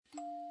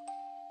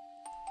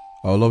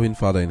Our loving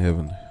Father in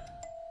heaven,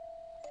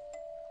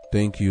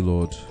 thank you,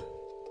 Lord,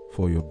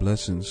 for your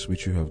blessings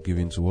which you have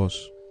given to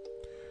us.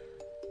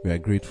 We are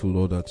grateful,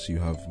 Lord, that you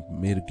have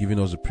given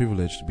us the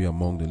privilege to be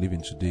among the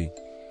living today.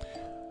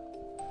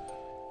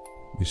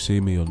 We say,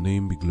 may your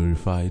name be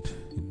glorified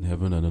in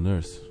heaven and on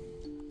earth.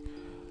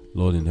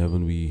 Lord in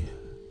heaven, we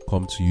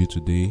come to you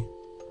today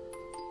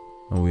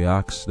and we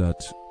ask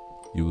that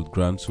you would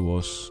grant to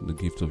us the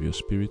gift of your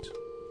Spirit,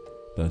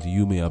 that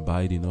you may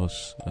abide in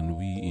us and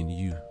we in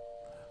you,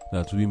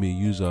 that we may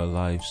use our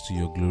lives to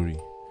your glory,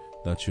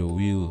 that your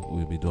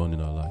will be done in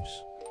our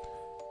lives.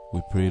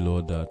 We pray,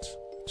 Lord, that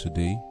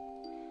today,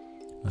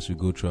 as we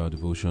go through our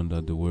devotion,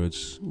 that the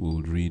words we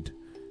will read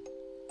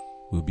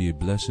will be a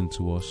blessing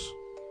to us,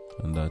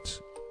 and that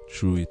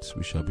through it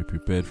we shall be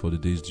prepared for the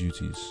day's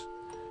duties.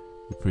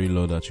 We pray,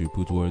 Lord, that you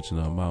put words in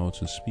our mouth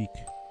to speak,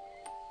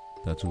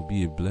 that will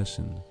be a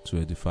blessing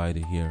to edify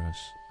the hearers.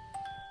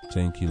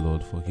 Thank you,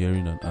 Lord, for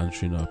hearing and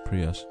answering our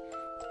prayers.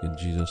 In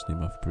Jesus'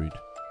 name I've prayed.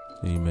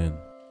 Amen.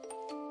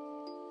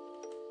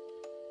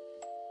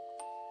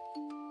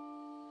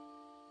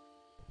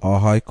 Our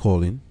High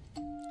Calling,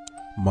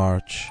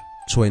 March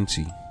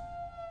 20.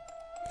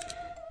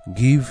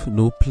 Give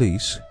no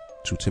place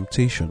to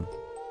temptation.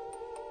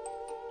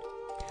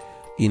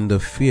 In the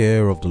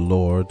fear of the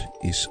Lord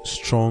is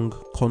strong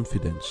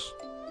confidence,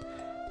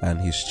 and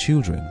his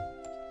children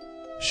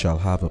shall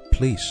have a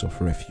place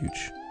of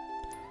refuge.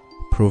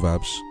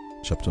 Proverbs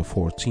chapter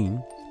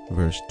 14,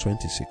 verse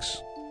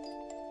 26.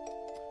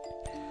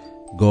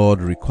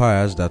 God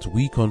requires that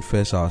we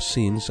confess our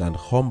sins and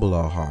humble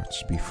our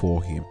hearts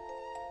before him.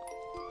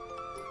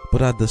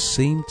 But at the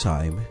same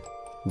time,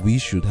 we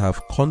should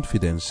have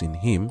confidence in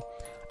him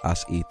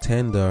as a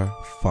tender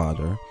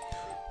Father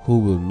who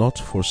will not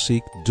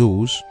forsake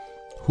those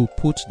who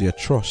put their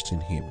trust in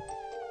him.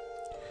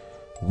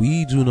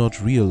 We do not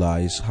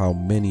realize how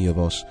many of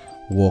us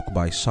walk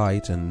by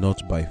sight and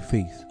not by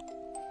faith.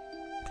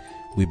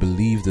 We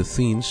believe the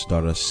things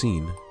that are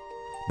seen,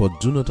 but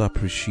do not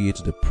appreciate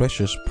the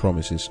precious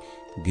promises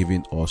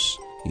given us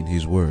in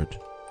his word.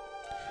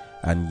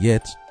 And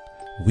yet,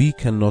 we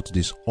cannot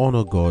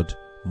dishonor God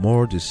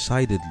more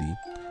decidedly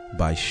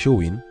by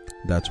showing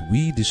that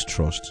we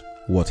distrust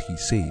what he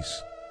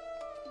says.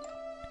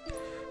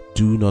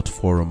 Do not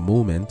for a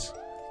moment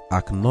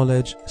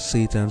acknowledge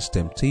Satan's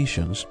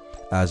temptations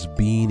as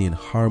being in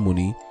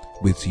harmony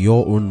with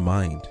your own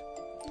mind.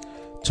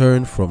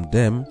 Turn from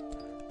them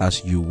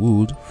as you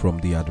would from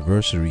the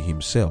adversary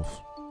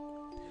himself.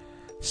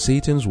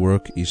 Satan's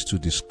work is to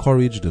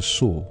discourage the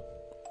soul.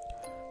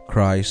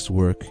 Christ's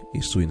work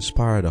is to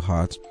inspire the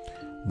heart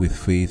with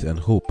faith and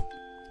hope.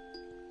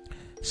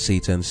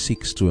 Satan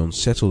seeks to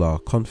unsettle our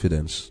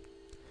confidence.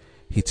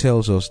 He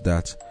tells us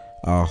that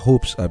our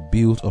hopes are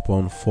built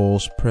upon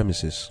false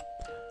premises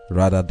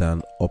rather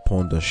than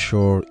upon the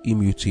sure,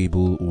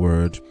 immutable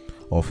word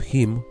of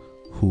him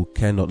who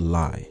cannot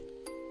lie.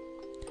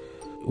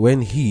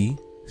 When he,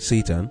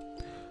 Satan,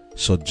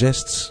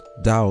 suggests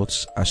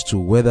doubts as to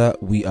whether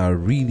we are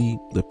really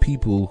the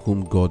people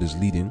whom God is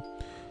leading,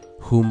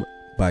 whom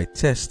by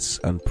tests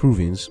and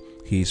provings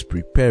he is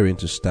preparing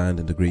to stand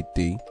in the great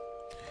day,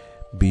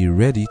 be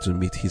ready to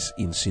meet his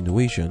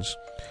insinuations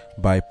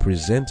by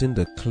presenting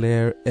the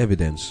clear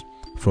evidence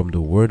from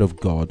the Word of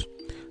God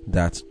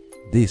that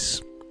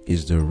this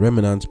is the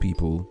remnant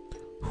people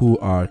who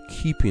are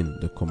keeping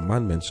the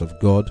commandments of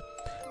God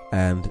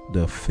and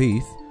the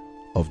faith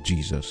of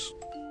Jesus.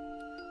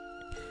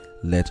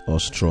 Let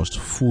us trust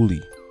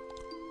fully,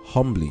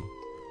 humbly,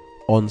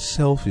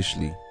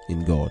 unselfishly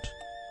in God.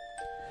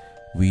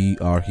 We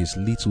are his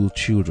little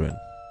children,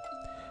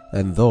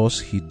 and thus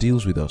he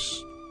deals with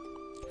us.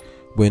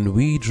 When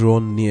we draw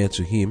near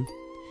to him,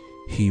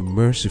 he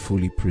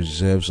mercifully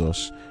preserves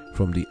us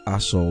from the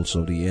assaults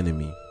of the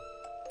enemy.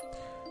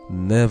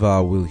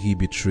 Never will he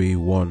betray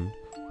one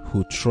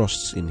who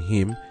trusts in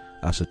him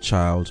as a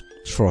child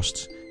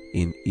trusts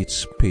in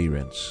its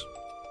parents.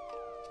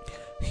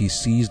 He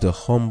sees the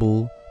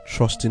humble,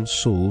 trusting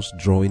souls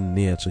drawing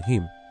near to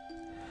him,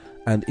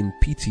 and in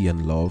pity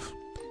and love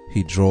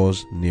he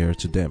draws near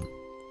to them,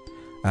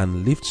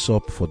 and lifts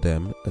up for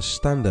them a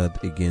standard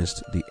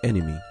against the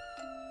enemy.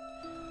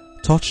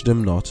 Touch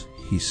them not,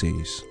 he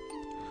says,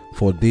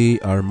 for they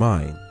are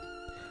mine.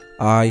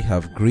 I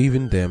have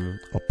graven them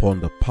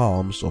upon the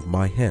palms of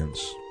my hands.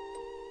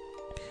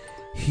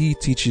 He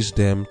teaches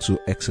them to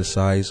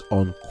exercise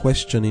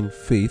unquestioning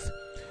faith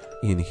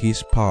in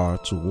his power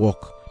to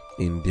walk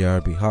in their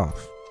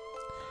behalf.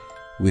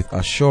 With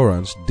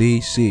assurance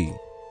they say,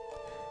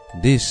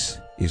 this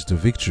is the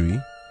victory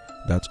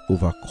that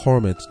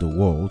overcometh the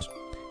world,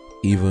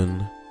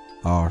 even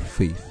our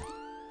faith.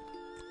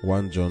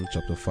 1 John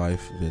chapter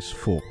 5 verse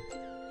 4.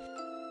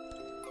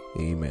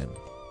 Amen.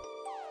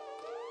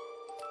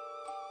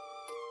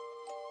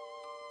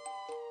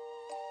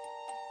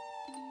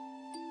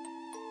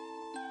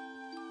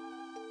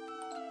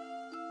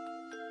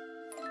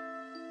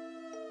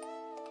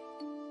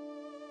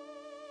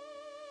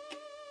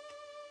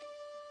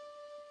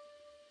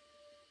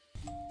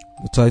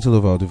 The title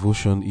of our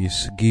devotion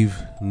is Give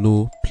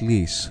No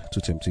Place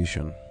to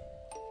Temptation.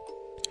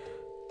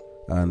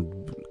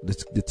 And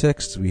the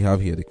text we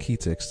have here, the key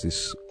text,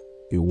 is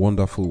a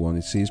wonderful one.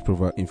 It says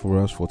in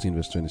Proverbs 14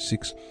 verse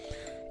 26,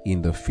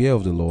 "In the fear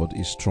of the Lord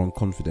is strong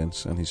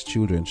confidence, and his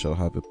children shall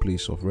have a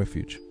place of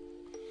refuge."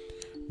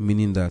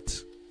 Meaning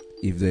that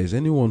if there is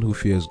anyone who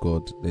fears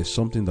God, there's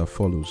something that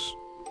follows: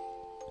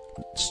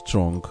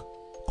 strong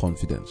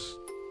confidence.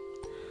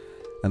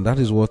 And that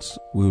is what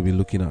we'll be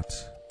looking at.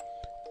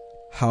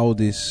 How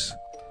this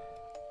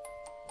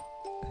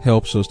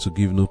helps us to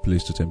give no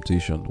place to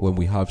temptation when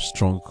we have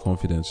strong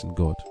confidence in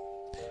God.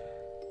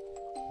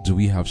 Do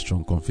we have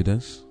strong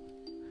confidence?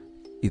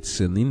 It's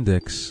an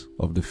index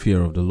of the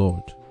fear of the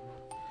Lord.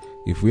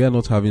 If we are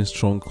not having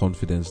strong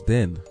confidence,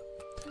 then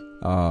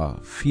our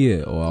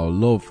fear or our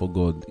love for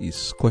God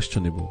is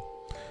questionable,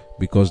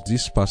 because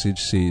this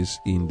passage says,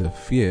 "In the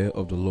fear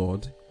of the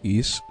Lord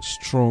is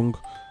strong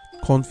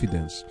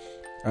confidence,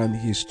 and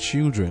his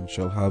children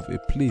shall have a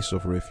place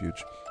of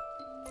refuge."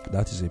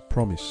 That is a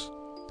promise.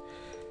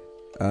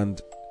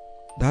 And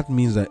that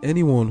means that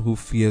anyone who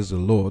fears the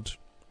Lord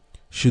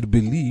should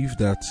believe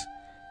that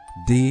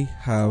they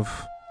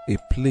have a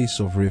place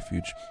of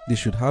refuge. They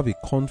should have a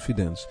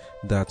confidence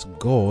that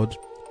God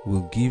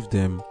will give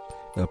them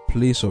a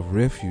place of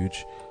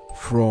refuge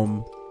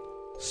from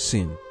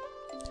sin.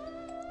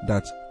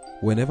 That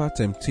whenever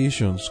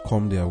temptations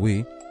come their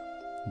way,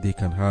 they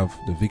can have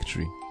the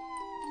victory.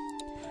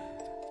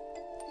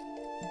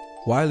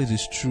 While it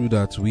is true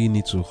that we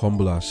need to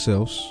humble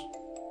ourselves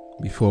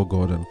before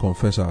God and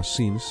confess our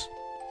sins,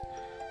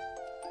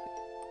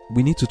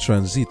 we need to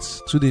transit.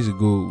 2 days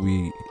ago,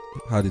 we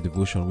had a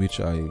devotion which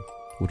I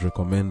would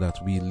recommend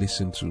that we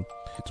listen to.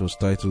 It was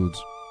titled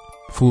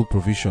 "Full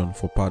Provision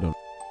for Pardon."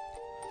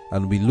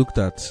 And we looked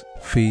at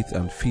faith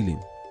and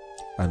feeling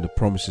and the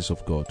promises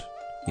of God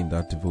in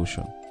that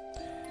devotion.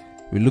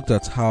 We looked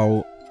at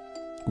how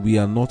we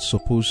are not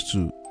supposed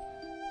to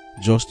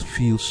just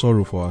feel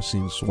sorrow for our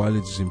sins while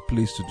it is in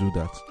place to do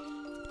that.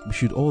 We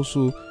should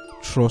also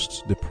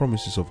trust the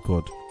promises of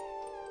God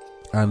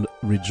and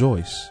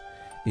rejoice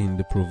in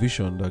the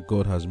provision that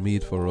God has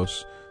made for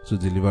us to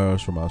deliver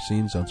us from our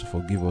sins and to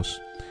forgive us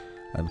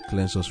and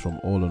cleanse us from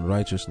all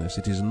unrighteousness.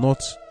 It is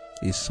not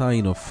a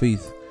sign of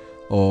faith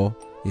or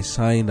a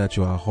sign that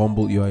you are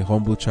a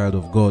humble child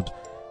of God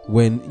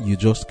when you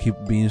just keep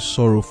being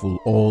sorrowful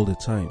all the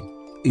time.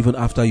 Even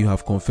after you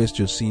have confessed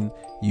your sin,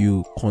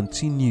 you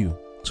continue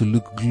to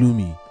look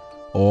gloomy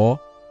or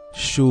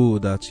show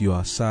that you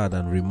are sad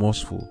and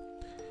remorseful.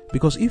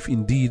 Because if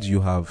indeed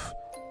you have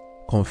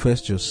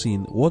confessed your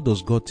sin, what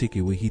does God take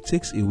away? He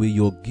takes away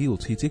your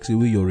guilt. He takes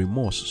away your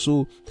remorse.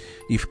 So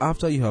if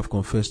after you have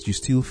confessed you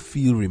still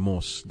feel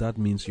remorse, that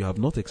means you have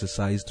not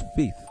exercised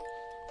faith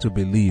to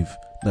believe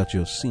that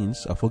your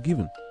sins are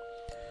forgiven.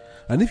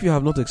 And if you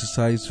have not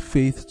exercised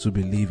faith to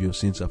believe your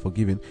sins are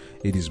forgiven,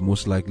 it is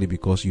most likely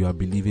because you are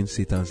believing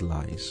Satan's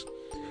lies.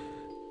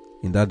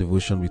 In that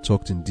devotion, we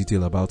talked in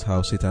detail about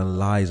how Satan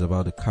lies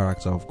about the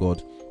character of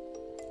God,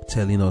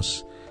 telling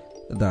us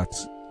that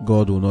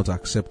God will not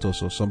accept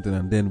us or something,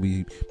 and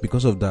then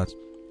because of that,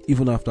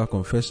 even after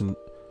confessing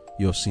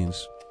your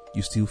sins,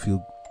 you still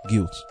feel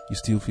guilt, you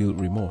still feel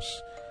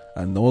remorse,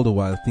 and all the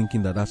while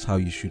thinking that that's how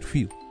you should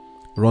feel,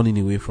 running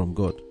away from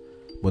God.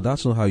 But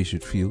that's not how you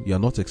should feel. You are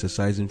not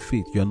exercising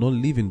faith. You are not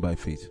living by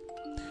faith.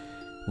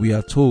 We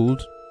are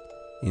told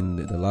in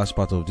the last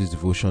part of this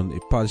devotion,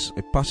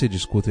 a passage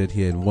is quoted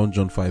here in 1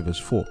 John 5 verse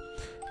 4.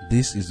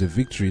 "This is the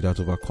victory that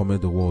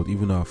overcometh the world,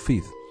 even our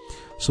faith."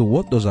 So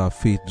what does our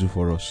faith do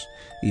for us?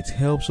 It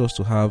helps us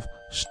to have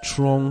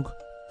strong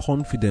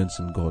confidence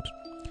in God.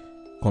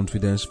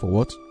 Confidence for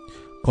what?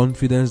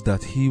 Confidence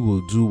that he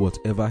will do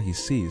whatever he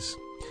says.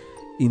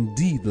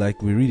 Indeed,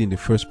 like we read in the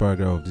first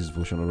paragraph of this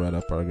devotion, or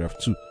rather paragraph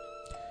 2,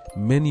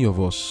 many of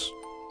us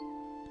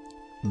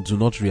do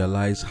not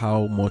realize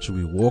how much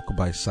we walk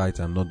by sight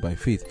and not by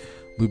faith.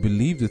 We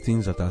believe the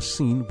things that are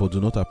seen, but do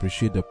not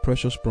appreciate the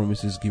precious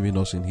promises given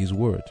us in his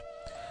word.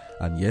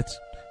 And yet,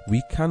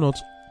 we cannot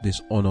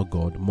dishonor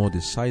God more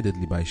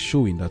decidedly by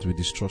showing that we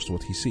distrust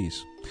what he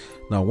says.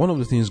 Now, one of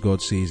the things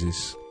God says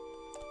is,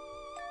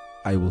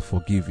 "I will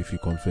forgive if you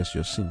confess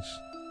your sins."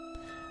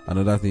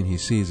 Another thing he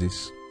says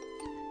is,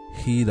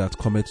 "He that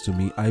cometh to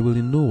me, I will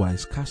in no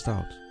wise cast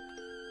out."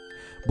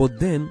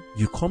 But then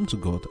you come to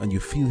God and you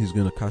feel he's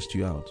going to cast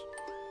you out.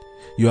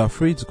 You are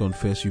afraid to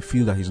confess. You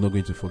feel that he's not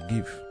going to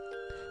forgive.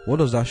 What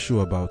does that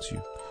show about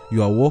you?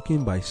 You are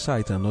walking by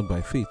sight and not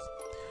by faith.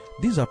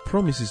 These are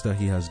promises that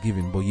he has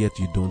given, but yet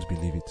you don't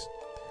believe it.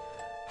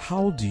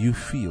 How do you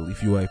feel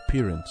if you are a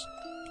parent,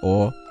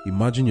 or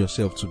imagine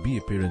yourself to be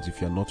a parent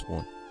if you are not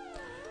one,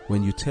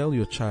 when you tell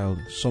your child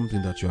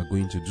something that you are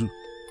going to do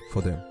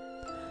for them,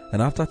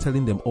 and after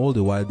telling them all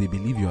the while they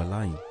believe you are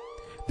lying?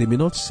 They may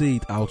not say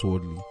it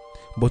outwardly,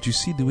 but you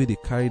see the way they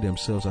carry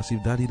themselves as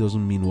if daddy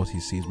doesn't mean what he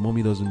says,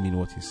 mommy doesn't mean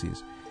what he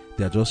says.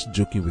 They are just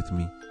joking with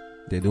me.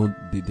 They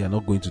are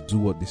not going to do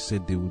what they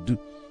said they would do.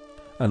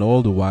 And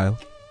all the while,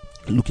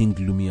 looking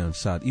gloomy and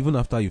sad. Even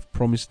after you've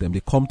promised them,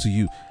 they come to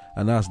you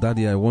and ask,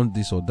 Daddy, I want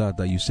this or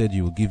that you said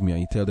you will give me,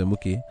 and you tell them,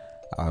 okay,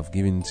 I've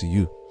given it to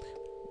you.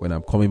 When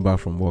I'm coming back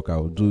from work,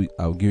 I'll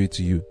give it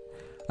to you.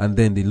 And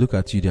then they look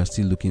at you, they're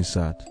still looking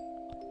sad.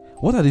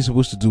 What are they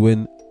supposed to do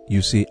when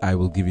you say, I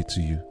will give it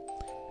to you?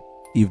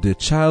 If the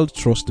child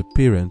trusts the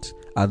parent,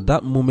 at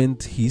that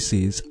moment he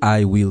says,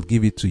 I will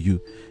give it to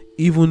you.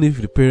 Even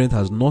if the parent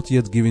has not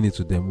yet given it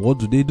to them, what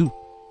do?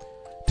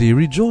 They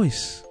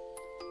rejoice.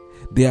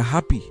 They are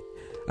happy.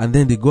 And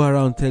then they go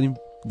around telling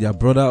their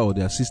brother or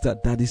their sister,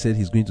 Daddy said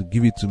he's going to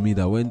give it to me,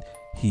 that when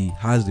he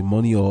has the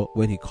money or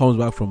when he comes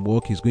back from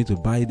work, he's going to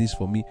buy this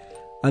for me.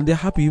 And they're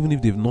happy even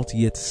if they've not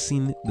yet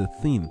seen the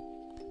thing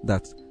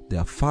that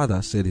their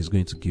father said he's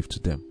going to give to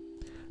them,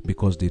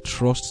 because they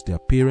trust their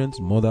parents,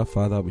 mother,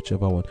 father,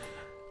 whichever one,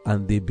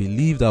 and they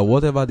believe that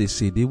whatever they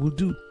say they will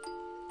do.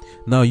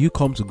 Now you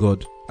come to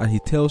God and he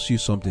tells you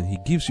something. He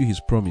gives you his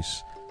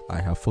promise,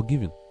 I have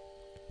forgiven,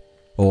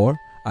 or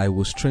I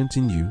will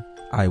strengthen you,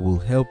 I will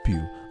help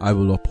you, I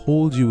will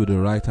uphold you with the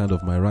right hand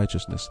of my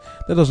righteousness.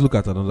 Let us look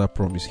at another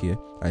promise here.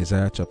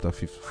 Isaiah chapter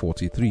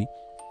 43.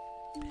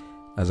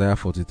 Isaiah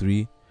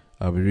 43,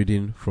 I'll be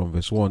reading from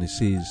verse 1. It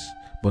says,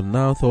 But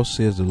now thus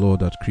says the Lord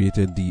that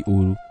created thee,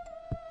 O,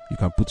 you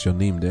can put your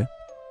name there,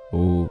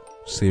 O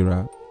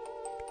Sarah,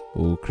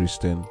 O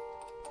Christian,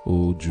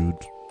 O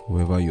Jude,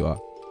 whoever you are,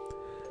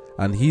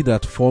 and he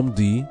that formed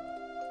thee,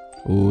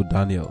 O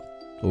Daniel,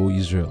 O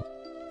Israel.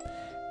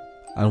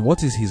 And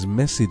what is his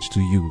message to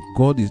you?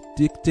 God is,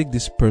 take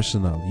this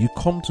personal. You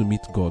come to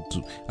meet God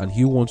too, and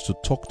he wants to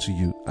talk to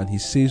you, and he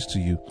says to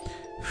you,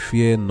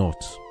 Fear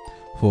not,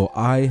 for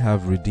I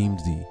have redeemed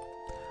thee.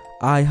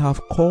 I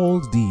have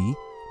called thee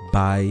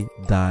by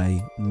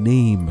thy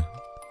name.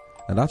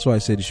 And that's why I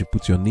said you should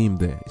put your name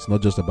there. It's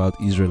not just about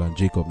Israel and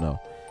Jacob now.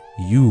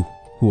 You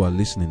who are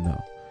listening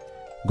now,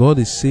 God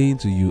is saying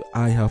to you,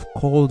 I have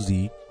called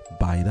thee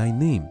by thy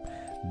name.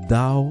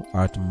 Thou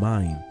art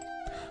mine.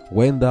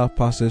 When thou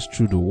passest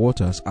through the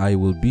waters, I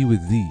will be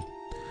with thee,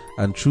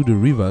 and through the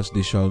rivers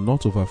they shall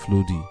not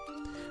overflow thee.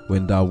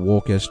 When thou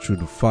walkest through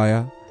the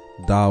fire,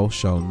 thou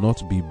shalt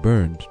not be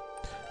burned,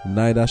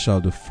 neither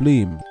shall the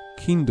flame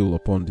kindle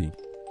upon thee.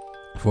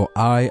 For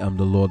I am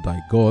the Lord thy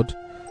God,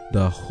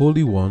 the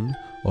Holy One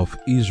of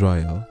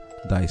Israel,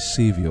 thy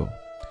Saviour.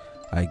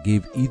 I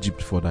gave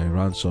Egypt for thy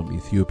ransom,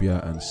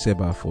 Ethiopia and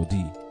Seba for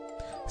thee.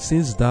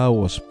 Since thou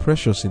wast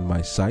precious in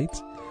my sight,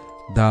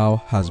 thou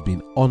hast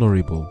been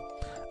honorable,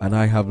 and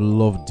I have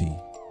loved thee.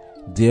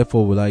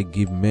 Therefore will I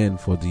give men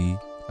for thee,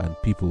 and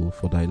people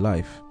for thy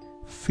life.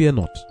 Fear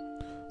not,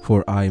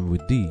 for I am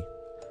with thee.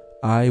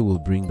 I will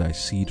bring thy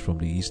seed from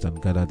the east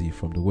and gather thee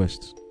from the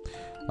west.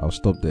 I'll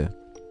stop there.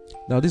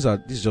 Now this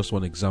is just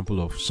one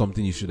example of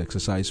something you should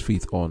exercise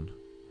faith on.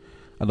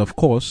 And of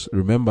course,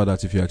 remember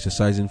that if you're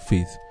exercising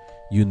faith,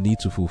 you need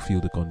to fulfill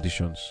the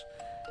conditions.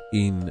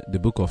 In the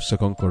book of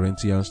 2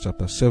 Corinthians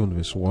chapter 7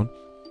 verse 1,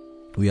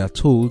 we are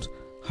told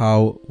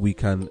how we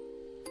can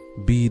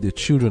be the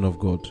children of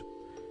God.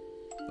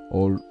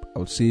 Or I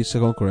would say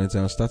 2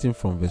 Corinthians starting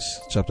from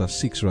chapter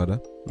 6 rather,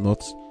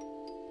 not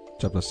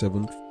chapter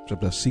 7,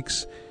 chapter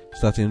 6,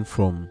 starting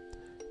from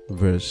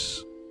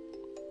verse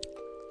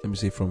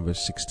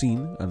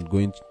 16 and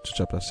going to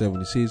chapter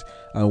 7. It says,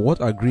 And what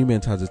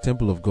agreement has the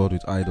temple of God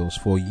with idols?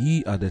 For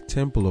ye are the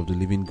temple of the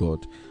living God.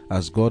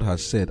 As God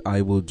has said,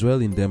 I will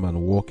dwell in them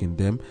and walk in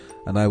them,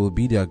 and I will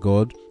be their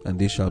God, and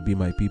they shall be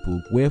my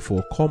people.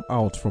 Wherefore come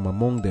out from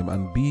among them,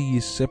 and be ye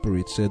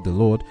separate, said the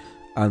Lord,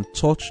 and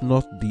touch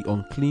not the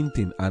unclean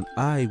thing, and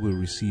I will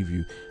receive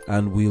you,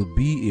 and will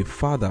be a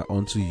father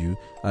unto you,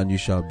 and you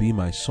shall be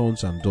my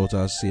sons and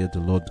daughters, saith the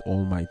Lord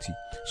Almighty.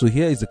 So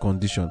here is the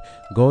condition.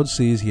 God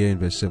says here in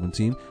verse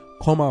 17,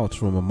 Come out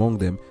from among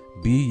them,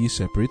 be ye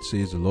separate,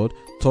 says the Lord,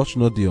 touch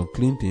not the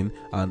unclean thing,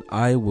 and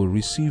I will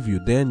receive you.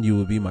 Then you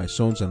will be my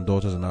sons and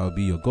daughters, and I will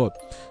be your God.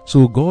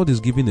 So God is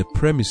giving a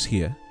premise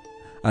here,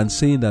 and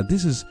saying that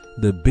this is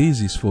the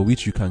basis for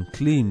which you can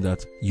claim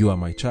that you are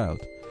my child.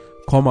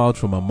 Come out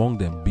from among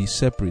them, be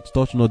separate,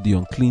 touch not the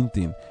unclean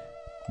thing.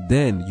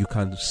 Then you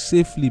can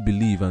safely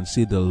believe and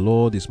say, the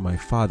Lord is my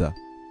Father.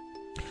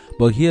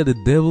 But here the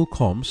devil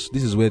comes.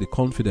 This is where the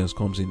confidence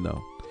comes in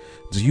now.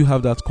 Do you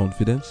have that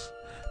confidence?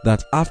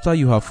 That after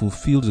you have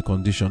fulfilled the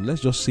condition,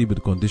 let's just say with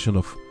the condition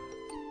of,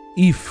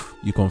 if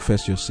you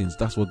confess your sins,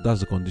 that's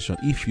the condition.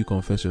 If you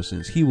confess your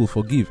sins, he will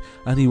forgive,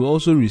 and he will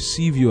also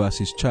receive you as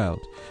his child.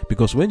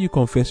 Because when you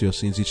confess your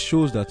sins, it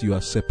shows that you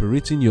are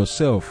separating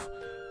yourself.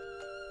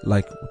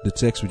 Like the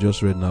text we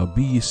just read now,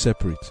 be ye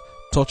separate,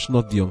 touch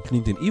not the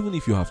unclean thing. Even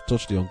if you have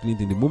touched the unclean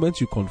thing, the moment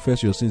you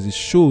confess your sins, it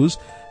shows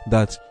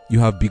that you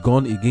have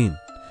begun again.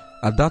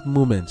 At that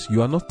moment,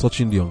 you are not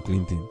touching the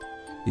unclean thing.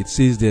 It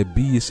says there,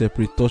 be ye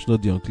separate, touch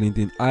not the unclean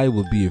thing. I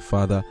will be a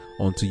father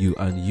unto you,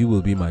 and you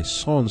will be my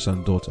sons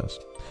and daughters.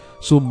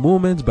 So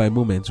moment by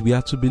moment, we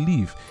are to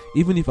believe.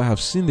 Even if I have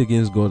sinned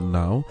against God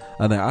now,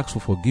 and I ask for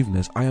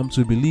forgiveness, I am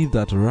to believe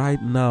that right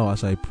now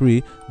as I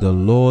pray, the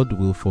Lord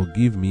will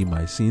forgive me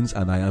my sins,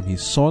 and I am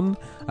his son,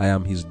 I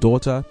am his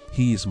daughter,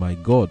 he is my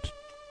God.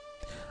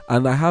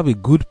 And I have a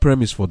good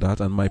premise for that,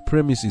 and my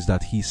premise is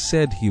that he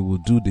said he will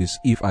do this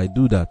if I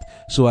do that.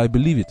 So I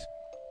believe it.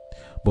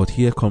 But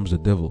here comes the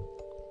devil.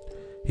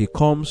 He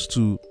comes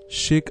to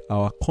shake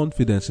our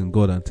confidence in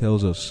God and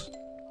tells us,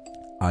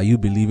 are you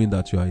believing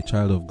that you are a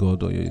child of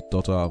God or you're a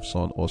daughter of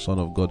son or son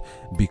of God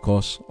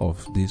because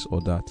of this or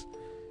that?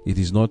 It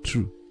is not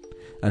true.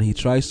 And he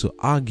tries to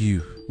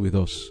argue with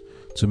us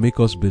to make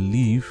us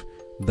believe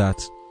that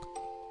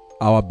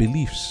our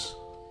beliefs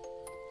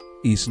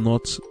is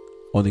not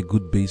on a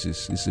good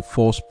basis. It's a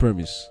false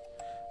premise.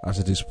 As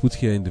it is put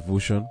here in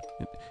devotion,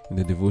 in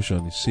the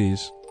devotion, it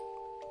says,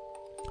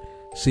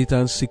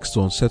 Satan seeks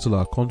to unsettle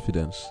our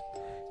confidence.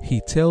 He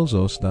tells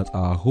us that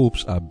our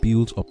hopes are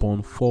built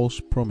upon false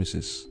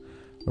promises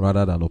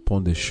rather than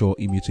upon the sure,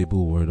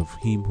 immutable word of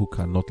him who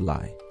cannot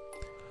lie.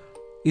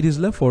 It is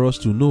left for us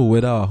to know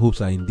whether our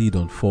hopes are indeed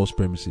on false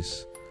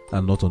premises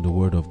and not on the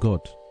word of God.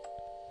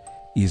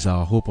 Is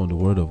our hope on the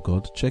word of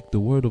God? Check the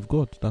word of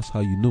God. That's how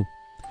you know.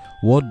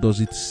 What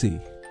does it say?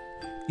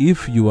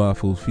 If you are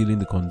fulfilling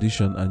the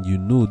condition and you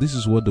know this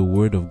is what the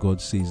word of God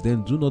says,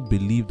 then do not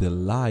believe the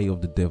lie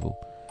of the devil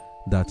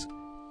that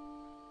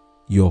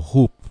your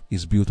hope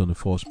is built on a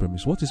false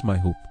premise. What is my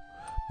hope?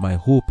 My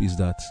hope is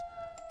that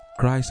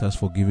Christ has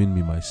forgiven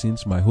me my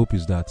sins. My hope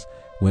is that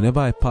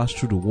whenever I pass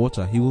through the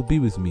water, he will be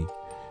with me,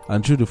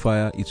 and through the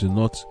fire, it will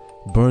not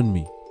burn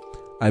me.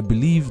 I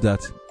believe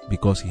that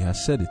because he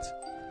has said it.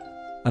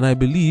 And I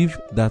believe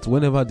that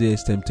whenever there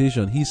is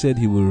temptation, he said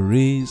he will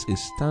raise a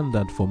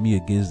standard for me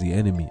against the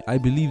enemy. I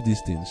believe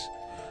these things.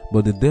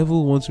 But the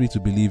devil wants me to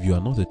believe you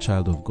are not a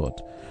child of God.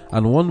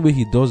 And one way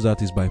he does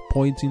that is by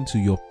pointing to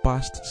your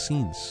past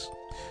sins.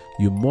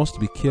 You must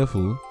be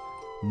careful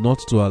not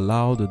to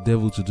allow the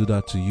devil to do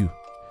that to you.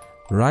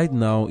 Right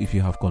now, if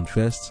you have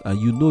confessed and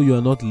you know you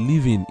are not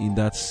living in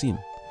that sin,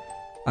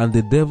 and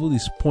the devil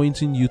is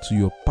pointing you to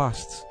your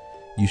past,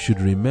 you should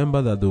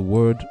remember that the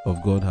word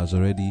of God has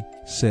already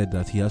said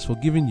that he has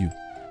forgiven you.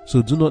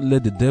 So do not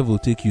let the devil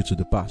take you to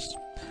the past.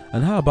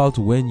 And how about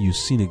when you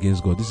sin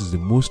against God? This is the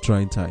most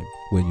trying time,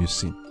 when you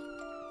sin.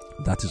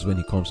 That is when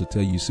he comes to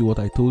tell you, see what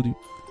I told you?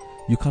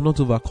 You cannot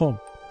overcome.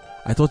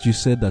 I thought you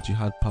said that you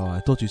had power.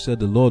 I thought you said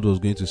the Lord was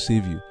going to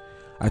save you.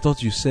 I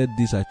thought you said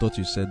this. I thought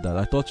you said that.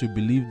 I thought you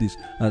believed this.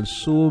 And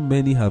so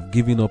many have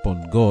given up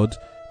on God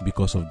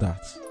because of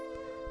that.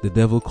 The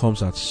devil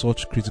comes at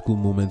such critical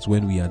moments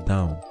when we are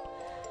down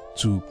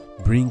to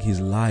bring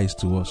his lies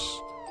to us,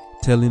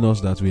 telling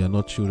us that we are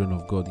not children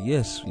of God.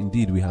 Yes,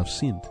 indeed, we have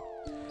sinned.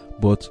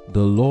 But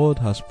the Lord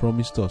has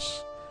promised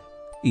us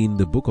in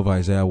the book of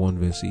Isaiah 1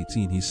 verse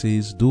 18, he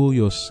says, though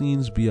your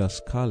sins be as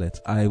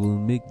scarlet, I will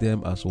make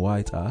them as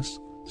white as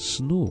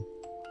snow.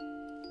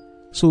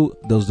 So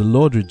does the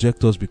Lord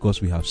reject us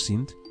because we have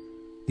sinned?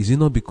 Is it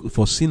not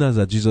for sinners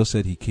that Jesus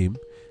said he came?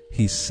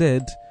 He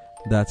said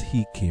that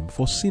he came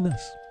for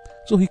sinners.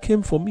 So he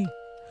came for me.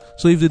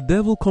 So if the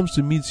devil comes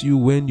to meet you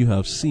when you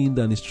have sinned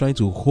and is trying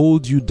to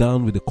hold you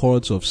down with the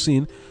cords of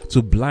sin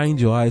to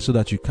blind your eyes so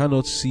that you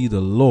cannot see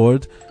the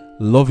Lord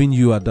loving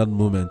you at that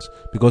moment,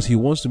 because he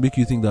wants to make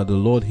you think that the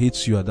Lord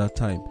hates you at that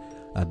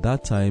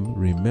time,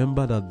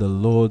 remember that the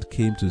Lord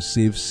came to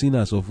save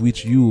sinners, of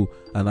which you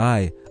and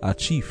I are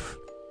chief.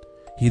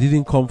 He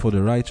didn't come for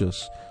the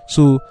righteous.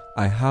 So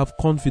I have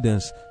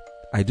confidence.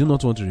 I do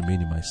not want to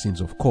remain in my sins,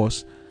 of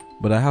course,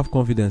 but I have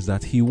confidence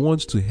that he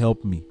wants to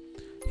help me.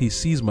 He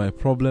sees my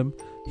problem,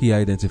 he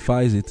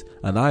identifies it,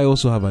 and I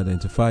also have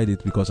identified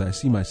it because I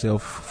see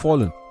myself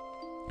fallen.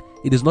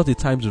 It is not a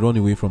time to run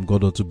away from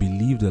God or to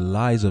believe the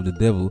lies of the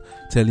devil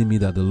telling me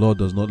that the Lord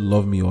does not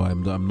love me or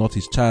I'm not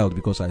his child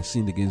because I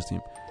sinned against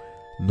him.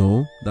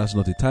 No, that's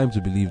not a time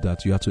to believe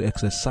that. You have to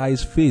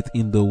exercise faith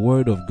in the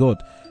word of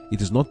God. It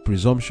is not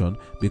presumption,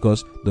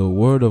 because the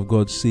word of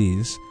God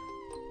says,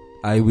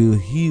 I will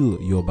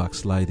heal your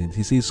backsliding.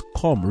 He says,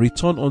 come,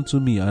 return unto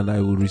me and I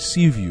will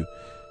receive you.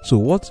 So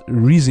what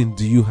reason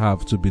do you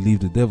have to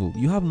believe the devil?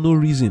 You have no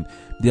reason.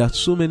 There are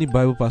so many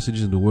Bible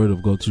passages in the word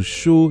of God to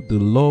show the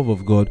love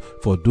of God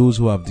for those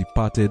who have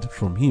departed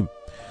from him.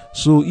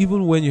 So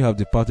even when you have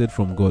departed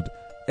from God,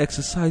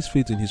 exercise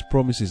faith in his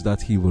promises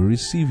that he will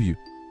receive you.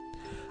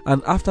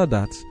 And after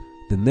that,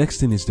 the next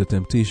thing is the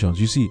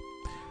temptations. You see,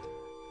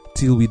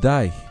 till we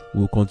die,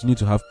 we'll continue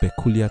to have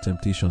peculiar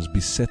temptations,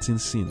 besetting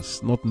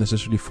sins, not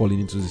necessarily falling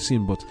into the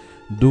sin, but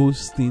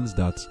those things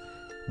that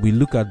we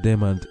look at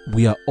them and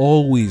we are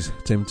always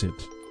tempted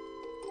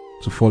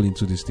to fall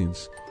into these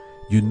things.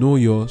 You know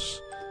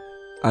yours,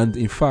 and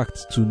in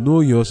fact, to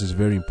know yours is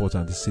very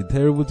important. It's a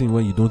terrible thing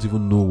when you don't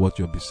even know what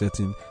your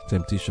besetting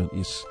temptation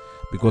is,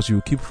 because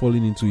you keep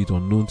falling into it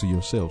unknown to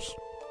yourselves.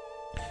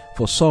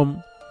 For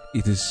some,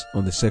 it is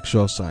on the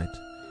sexual side.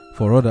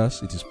 For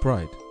others, it is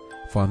pride.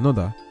 For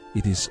another,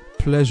 it is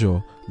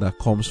pleasure that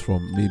comes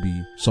from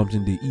maybe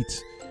something they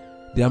eat.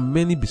 There are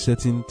many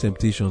besetting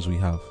temptations we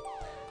have.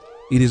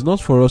 It is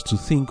not for us to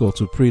think or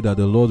to pray that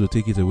the Lord will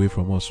take it away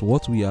from us.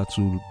 What we are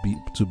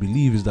to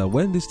believe is that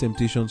when these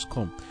temptations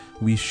come,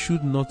 we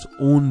should not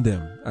own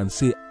them and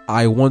say,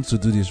 I want to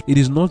do this. It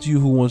is not you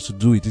who wants to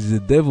do it. It is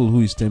the devil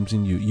who is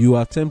tempting you. You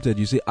are tempted.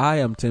 You say, I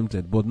am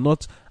tempted, but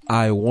not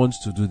I want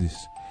to do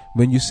this.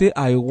 When you say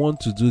I want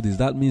to do this,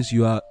 that means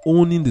you are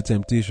owning the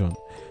temptation.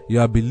 You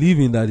are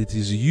believing that it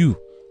is you.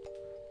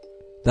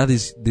 That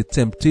is, the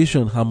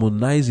temptation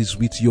harmonizes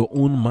with your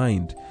own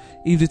mind.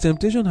 If the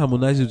temptation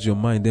harmonizes with your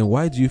mind, then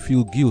why do you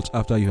feel guilt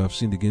after you have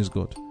sinned against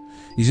God?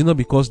 Is it not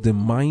because the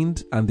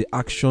mind and the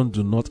action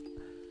do not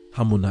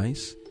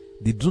harmonize?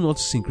 They do not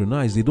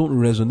synchronize. They don't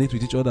resonate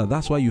with each other.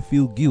 That's why you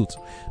feel guilt.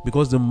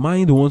 Because the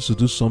mind wants to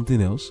do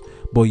something else,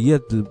 but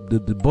yet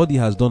the body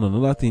has done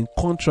another thing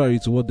contrary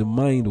to what the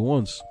mind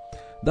wants.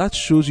 That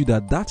shows you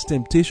that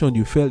temptation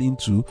you fell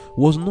into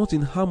was not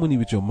in harmony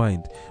with your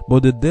mind.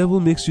 But the devil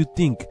makes you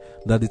think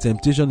that the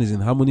temptation is in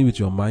harmony with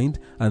your mind,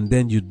 and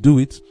then you do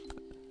it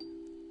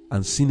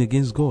and sin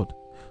against God.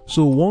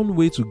 So one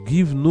way to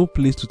give no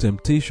place to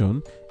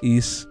temptation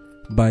is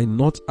by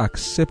not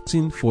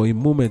accepting for a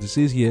moment. It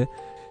says here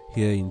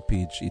in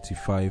page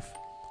 85,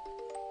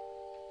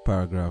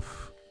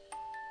 paragraph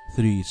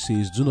 3, it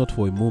says, do not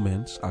for a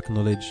moment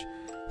acknowledge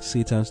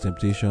Satan's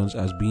temptations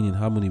as being in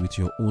harmony with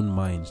your own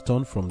mind.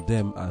 Turn from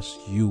them as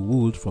you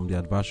would from the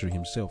adversary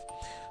himself.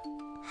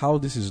 How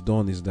this is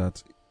done is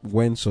that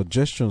when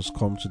suggestions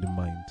come to the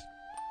mind,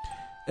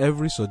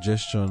 every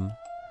suggestion,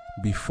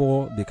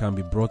 before they can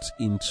be brought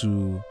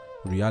into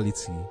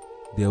reality,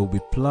 there will be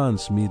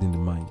plans made in the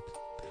mind.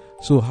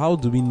 So how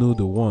do we know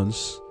the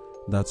ones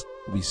that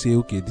we say,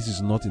 okay, this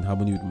is not in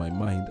harmony with my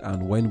mind,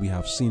 and when we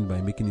have sinned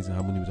by making it in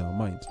harmony with our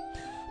mind?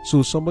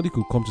 So somebody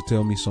could come to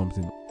tell me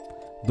something.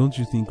 Don't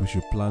you think we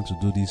should plan to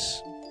do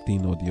this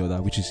thing or the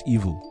other, which is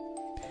evil?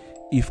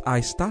 If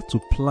I start to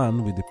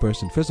plan with the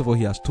person, first of all,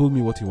 he has told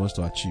me what he wants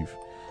to achieve.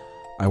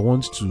 I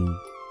want to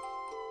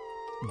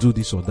do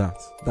this or that.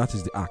 That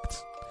is the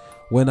act.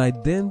 When I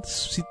then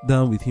sit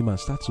down with him and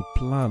start to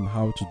plan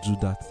how to do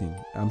that thing,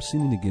 I'm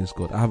sinning against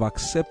God. I have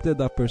accepted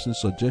that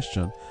person's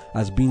suggestion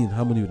as being in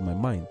harmony with my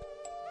mind.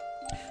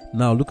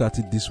 Now look at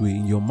it this way.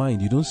 In your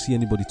mind, you don't see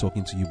anybody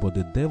talking to you, but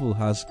the devil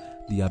has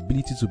the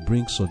ability to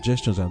bring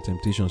suggestions and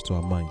temptations to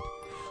our mind.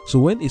 So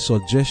when a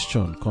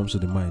suggestion comes to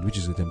the mind, which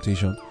is a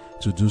temptation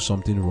to do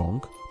something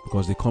wrong,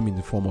 because they come in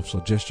the form of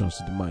suggestions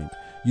to the mind,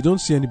 you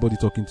don't see anybody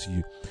talking to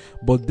you.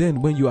 But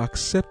then when you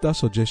accept that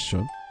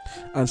suggestion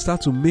and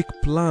start to make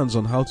plans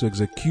on how to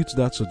execute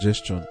that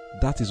suggestion,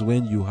 that is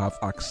when you have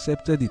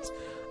accepted it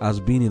as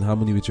being in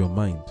harmony with your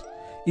mind.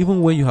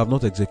 Even when you have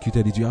not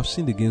executed it, you have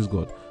sinned against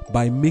God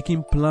by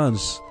making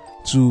plans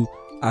to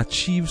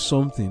achieve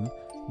something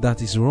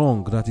that is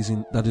wrong, that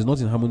is not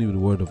in harmony with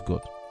the word of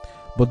God.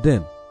 But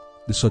then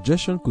the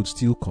suggestion could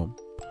still come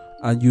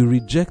and you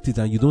reject it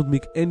and you don't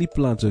make any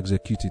plan to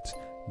execute it.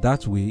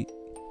 That way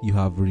you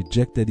have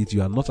rejected it.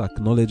 You are not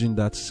acknowledging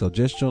that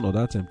suggestion or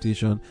that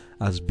temptation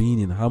as being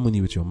in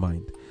harmony with your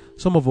mind.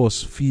 Some of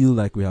us feel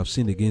like we have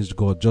sinned against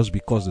God just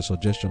because the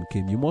suggestion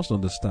came. You must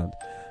understand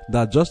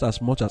that just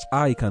as much as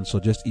I can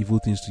suggest evil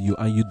things to you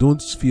and you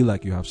don't feel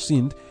like you have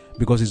sinned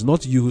because it's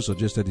not you who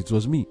suggested, it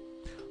was me.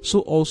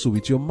 So also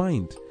with your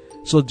mind.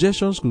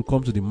 Suggestions could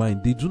come to the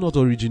mind. They do not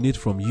originate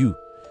from you.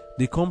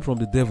 They come from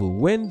the devil.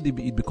 When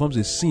it becomes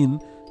a sin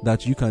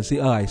that you can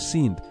say, I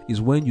sinned, is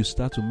when you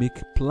start to make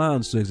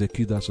plans to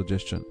execute that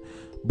suggestion.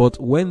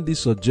 But when these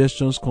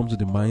suggestions come to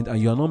the mind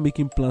and you are not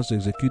making plans to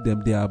execute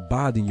them, they are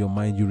bad in your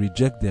mind, you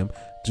reject them,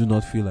 do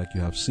not feel like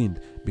you have sinned,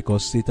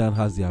 because Satan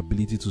has the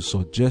ability to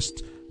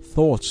suggest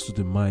thoughts to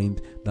the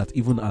mind that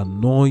even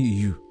annoy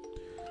you.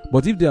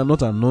 But if they are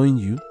not annoying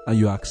you and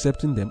you are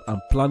accepting them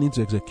and planning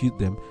to execute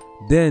them,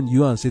 then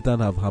you and Satan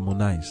have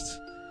harmonized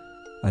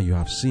and you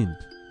have sinned.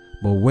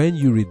 But when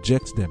you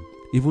reject them,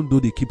 even though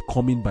they keep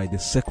coming by the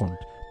second,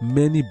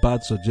 many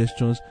bad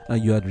suggestions,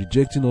 and you are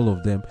rejecting all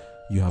of them,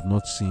 you have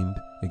not sinned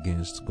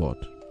against God.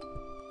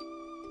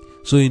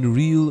 So in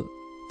real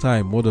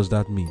time, what does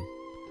that mean?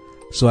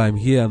 So I'm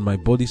here and my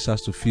body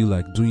starts to feel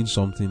like doing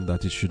something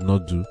that it should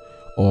not do,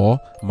 or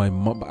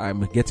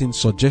I'm getting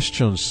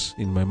suggestions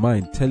in my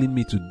mind telling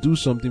me to do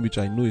something which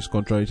I know is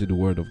contrary to the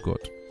word of God.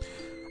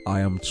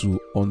 I am to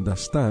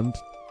understand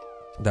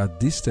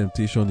that this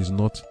temptation is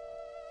not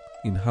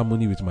in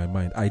harmony with my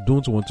mind. I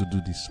don't want to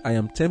do this. I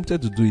am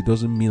tempted to do it,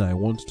 doesn't mean I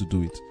want to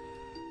do it.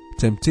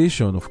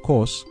 Temptation, of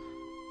course,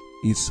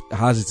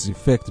 has its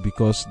effect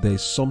because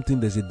there's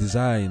a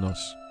desire in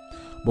us.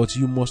 But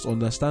you must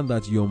understand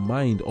that your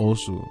mind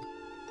also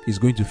is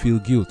going to feel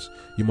guilt.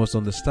 You must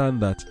understand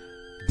that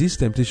this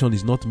temptation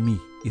is not me.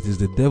 It is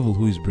the devil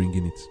who is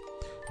bringing it.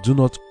 Do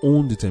not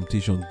own the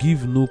temptation.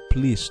 Give no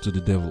place to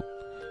the devil.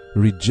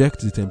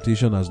 Reject the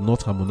temptation as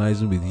not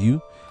harmonizing with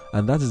you.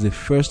 And that is the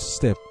first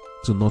step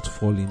to not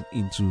falling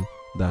into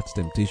that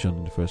temptation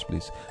in the first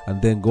place.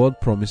 And then God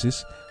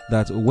promises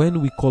that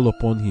when we call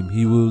upon him,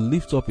 he will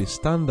lift up a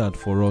standard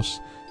for us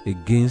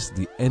against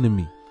the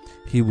enemy.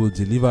 He will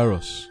deliver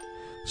us.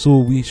 So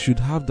we should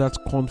have that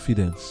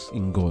confidence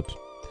in God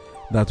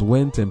that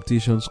when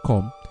temptations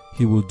come,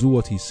 he will do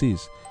what he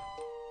says.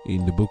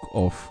 In the book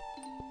of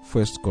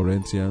 1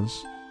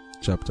 Corinthians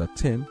chapter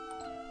 10,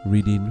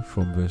 reading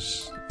from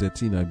verse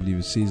 13, I believe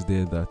it says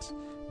there that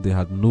they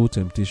had no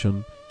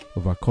temptation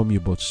overcome you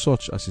but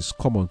such as is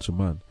common to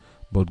man.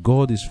 But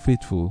God is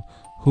faithful,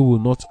 who will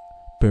not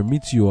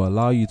permit you or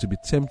allow you to be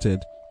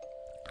tempted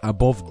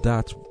above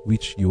that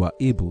which you are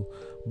able,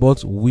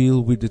 but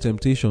will with the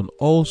temptation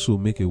also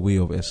make a way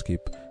of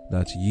escape,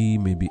 that ye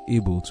may be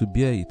able to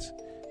bear it.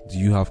 Do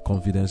you have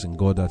confidence in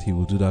God that He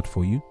will do that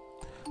for you?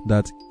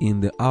 That in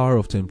the hour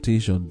of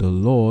temptation, the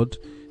Lord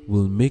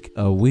will make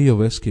a way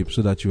of escape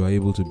so that you are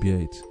able to bear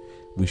it.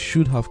 We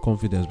should have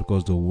confidence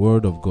because the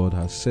Word of God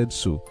has said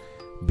so.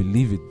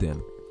 Believe it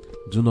then.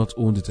 Do not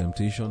own the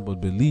temptation,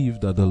 but believe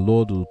that the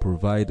Lord will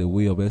provide a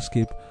way of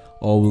escape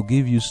or will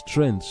give you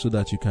strength so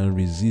that you can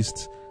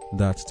resist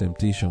that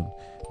temptation.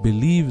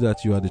 Believe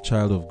that you are the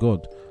child of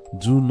God.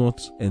 Do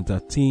not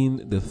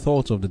entertain the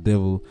thoughts of the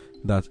devil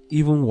that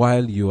even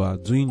while you are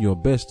doing your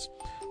best,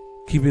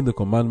 keeping the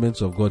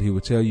commandments of God, he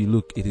will tell you,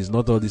 look, it is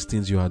not all these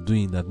things you are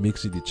doing that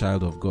makes you the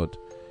child of God.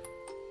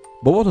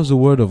 But what does the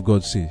Word of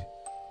God say?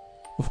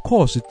 Of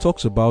course, it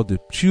talks about the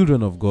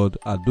children of God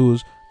are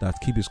those that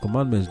keep His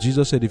commandments.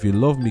 Jesus said, if you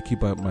love me,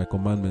 keep my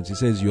commandments. He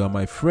says, you are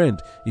my friend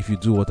if you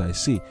do what I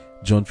say.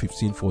 John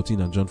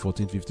 15:14 and John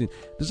 14:15.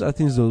 These are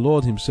things the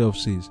Lord Himself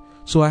says.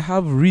 So I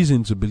have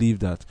reason to believe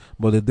that.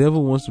 But the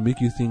devil wants to make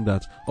you think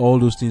that all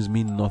those things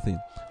mean nothing.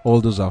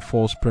 All those are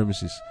false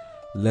premises.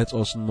 Let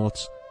us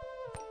not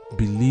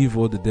believe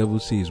what the devil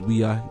says.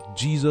 We are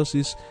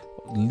Jesus'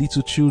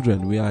 little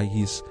children. We are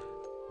His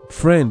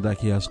friend,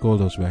 like He has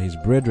called us. We are His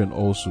brethren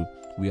also.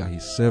 We are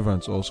His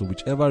servants also.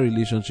 Whichever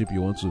relationship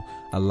you want to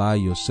ally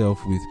yourself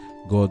with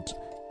God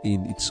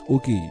in, it's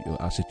okay.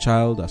 As a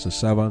child, as a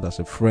servant, as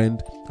a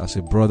friend, as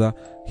a brother,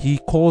 He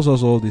calls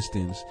us all these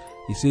things.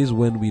 He says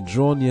when we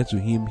draw near to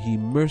Him, He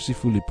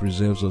mercifully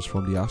preserves us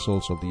from the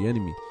assaults of the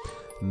enemy.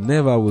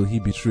 Never will He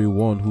betray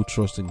one who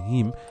trusts in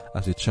Him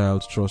as a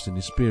child trusts in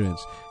his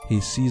parents. He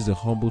sees the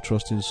humble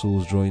trusting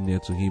souls drawing near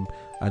to Him,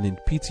 and in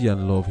pity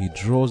and love He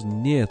draws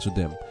near to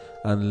them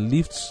and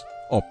lifts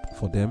up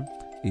for them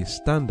a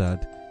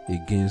standard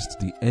against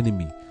the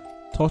enemy.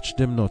 Touch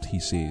them not, He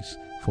says,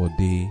 for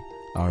they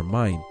are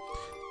mine.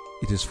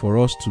 It is for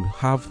us to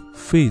have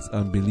faith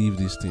and believe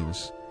these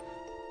things,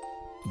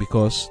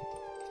 because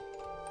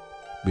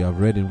we have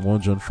read in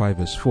 1 John 5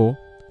 verse 4,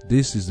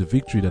 this is the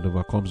victory that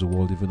overcomes the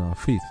world, even our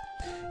faith.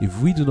 If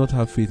we do not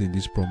have faith in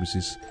these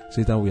promises,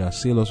 Satan will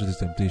assail us with his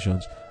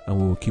temptations and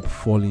we will keep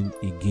falling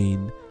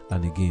again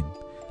and again.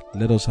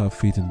 Let us have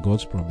faith in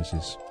God's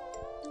promises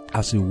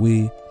as a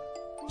way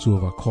to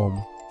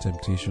overcome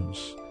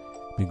temptations.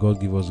 May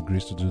God give us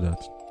grace to do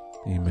that.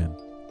 Amen.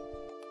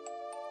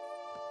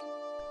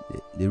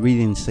 The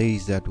reading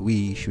says that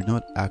we should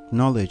not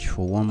acknowledge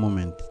for one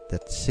moment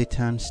that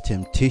Satan's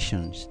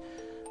temptations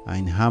are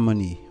in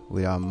harmony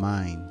with our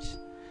minds.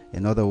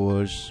 In other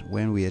words,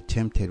 when we are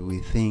tempted, we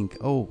think,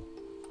 oh,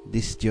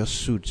 this just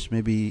suits.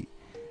 Maybe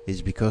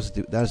it's because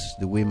that's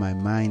the way my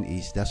mind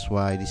is. That's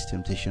why this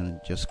temptation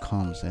just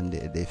comes, and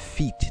they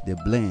fit, they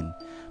blend.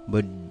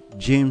 But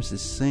James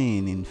is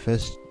saying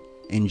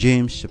in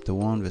James chapter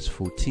 1 verse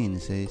 14,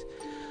 it says,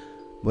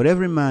 but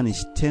every man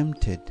is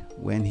tempted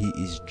when he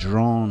is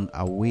drawn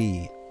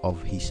away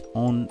of his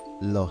own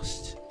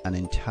lust and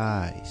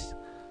enticed.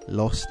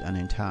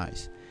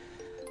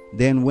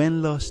 Then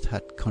when lust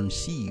had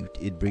conceived,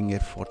 it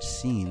bringeth forth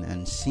sin,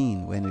 and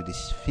sin, when it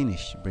is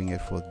finished,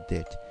 bringeth forth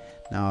death.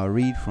 Now I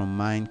read from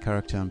Mind,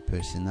 Character and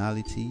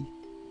Personality,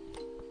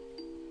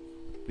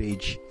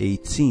 page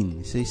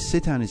 18. It says,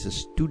 Satan is a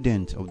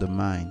student of the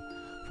mind.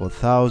 For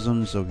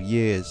thousands of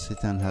years,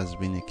 Satan has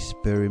been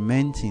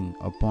experimenting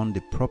upon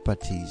the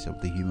properties of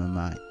the human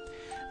mind,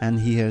 and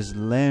he has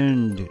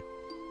learned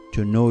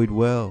to know it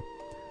well.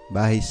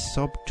 By his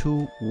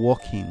subtle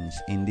workings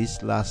in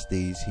these last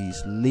days, he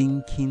is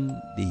linking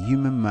the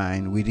human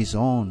mind with his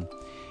own,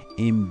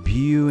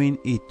 imbuing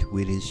it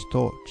with his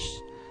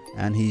thoughts,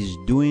 and he is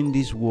doing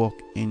this work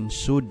in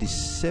so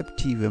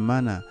deceptive a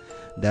manner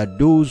that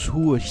those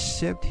who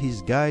accept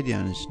his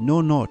guidance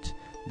know not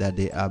that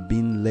they are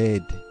being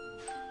led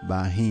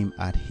by him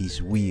at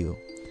his will.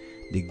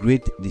 The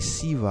great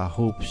deceiver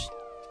hopes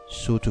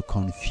so to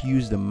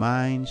confuse the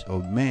minds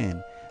of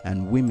men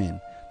and women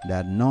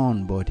that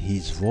none but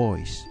his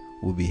voice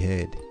will be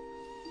heard.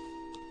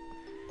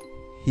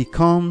 He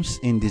comes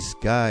in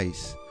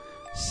disguise.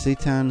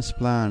 Satan's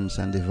plans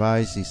and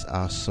devices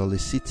are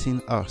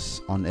soliciting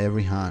us on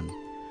every hand.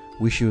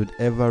 We should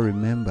ever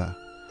remember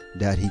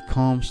that he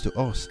comes to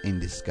us in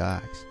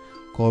disguise,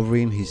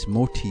 covering his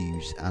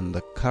motives and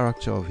the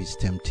character of his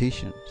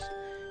temptations.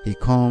 He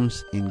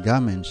comes in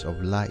garments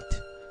of light,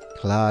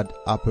 clad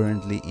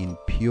apparently in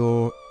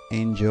pure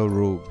angel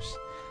robes,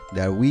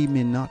 that we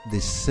may not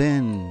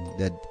discern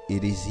that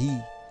it is he.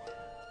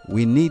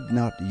 We need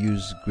not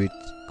use great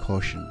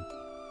caution.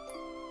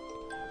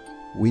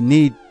 We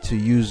need to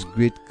use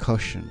great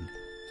caution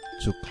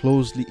to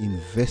closely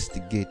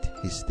investigate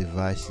his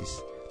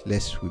devices,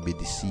 lest we be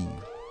deceived.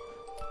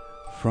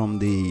 From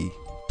the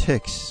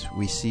text,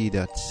 we see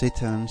that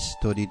Satan's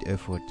studied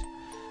effort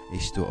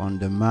is to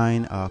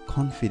undermine our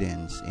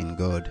confidence in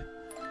God,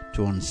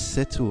 to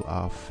unsettle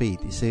our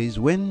faith. He says,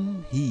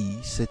 when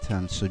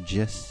Satan,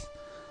 suggests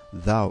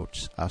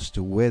doubts as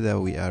to whether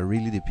we are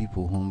really the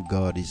people whom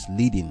God is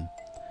leading,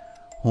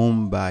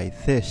 whom by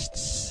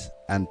tests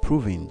and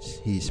provings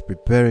he is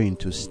preparing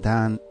to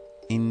stand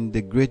in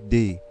the great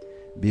day,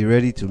 be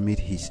ready to meet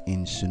his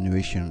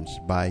insinuations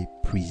by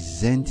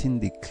presenting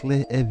the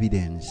clear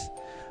evidence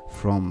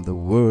from the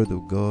word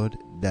of God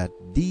that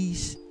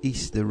this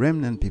is the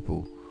remnant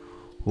people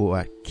who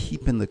are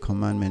keeping the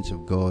commandments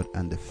of God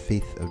and the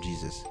faith of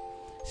Jesus.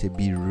 Say,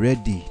 be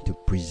ready to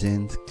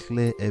present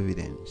clear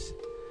evidence.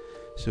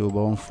 So,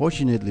 but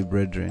unfortunately,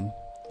 brethren,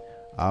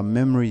 our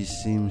memory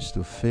seems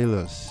to fail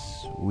us.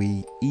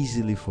 We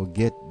easily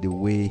forget the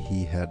way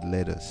he had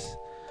led us.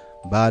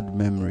 Bad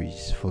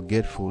memories,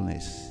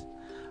 forgetfulness.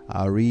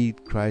 I'll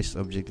read Christ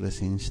Object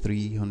Lessons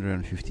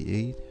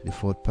 358, the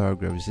fourth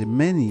paragraph. It says,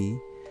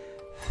 many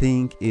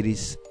think it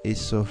is a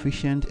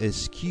sufficient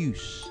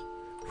excuse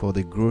for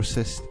the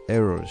grossest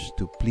errors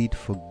to plead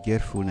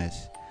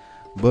forgetfulness,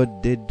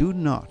 but they do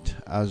not,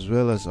 as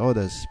well as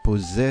others,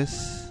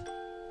 possess.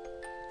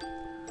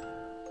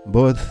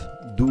 But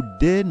do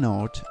they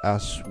not,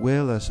 as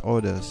well as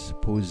others,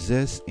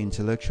 possess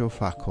intellectual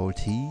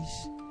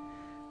faculties?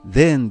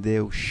 Then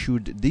they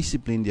should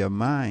discipline their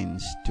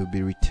minds to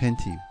be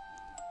retentive.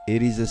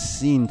 It is a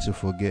sin to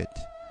forget,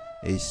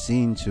 a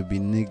sin to be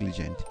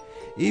negligent.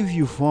 If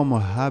you form a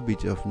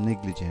habit of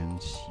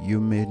negligence, you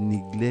may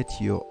neglect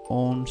your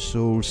own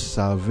soul's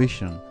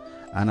salvation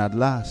and at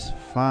last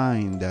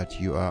find that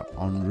you are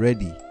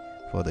unready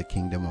for the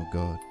kingdom of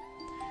God.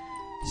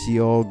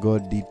 See all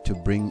God did to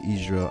bring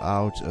Israel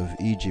out of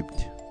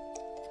Egypt.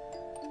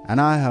 And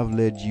I have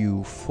led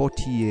you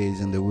 40 years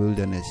in the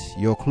wilderness.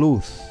 Your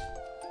clothes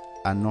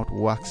are not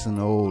waxen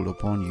old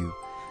upon you,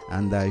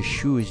 and thy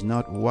shoe is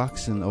not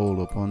waxen old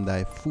upon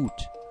thy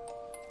foot.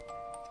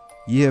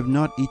 Ye have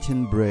not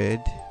eaten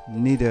bread,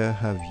 neither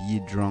have ye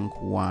drunk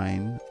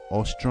wine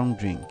or strong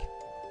drink,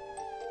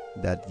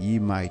 that ye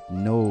might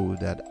know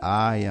that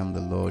I am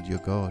the Lord your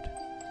God.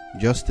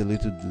 Just a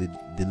little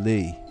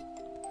delay,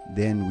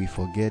 then we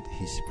forget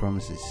his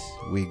promises.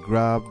 We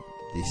grab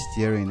the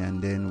steering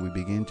and then we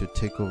begin to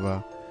take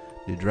over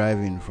the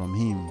driving from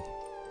him,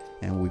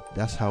 and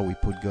that's how we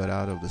put God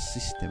out of the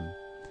system.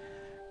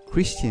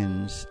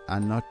 Christians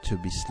are not to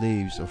be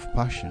slaves of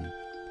passion.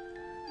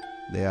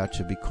 They are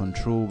to be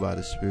controlled by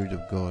the Spirit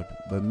of God.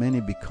 But many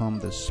become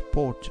the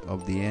sport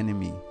of the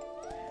enemy,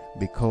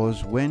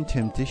 because when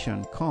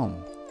temptation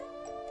comes,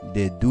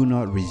 they do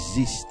not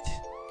resist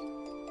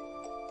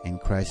in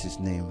Christ's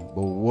name,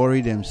 but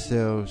worry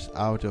themselves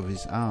out of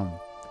his arm,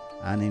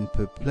 and in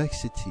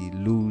perplexity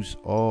lose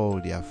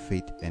all their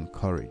faith and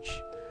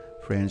courage.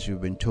 Friends, we've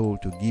been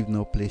told to give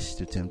no place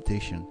to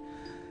temptation.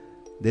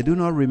 They do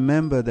not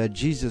remember that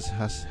Jesus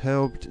has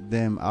helped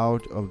them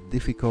out of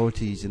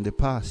difficulties in the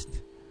past,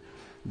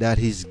 that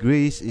his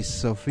grace is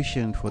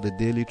sufficient for the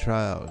daily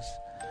trials,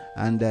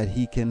 and that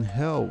he can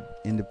help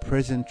in the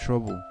present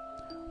trouble.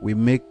 We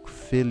make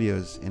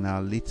failures in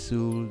our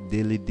little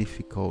daily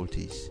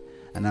difficulties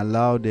and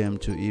allow them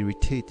to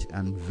irritate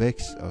and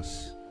vex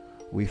us.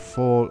 We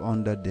fall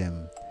under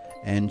them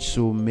and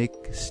so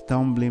make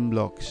stumbling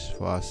blocks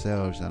for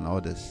ourselves and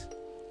others.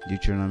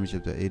 Deuteronomy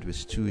chapter 8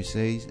 verse 2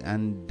 says,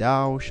 and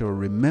thou shalt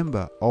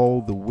remember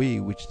all the way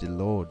which the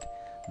Lord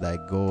thy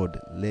God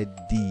led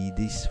thee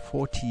these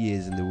 40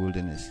 years in the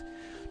wilderness,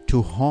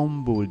 to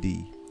humble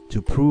thee,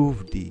 to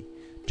prove thee,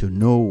 to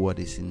know what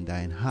is in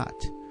thine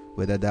heart,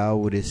 whether thou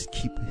wouldest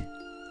keep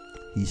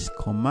his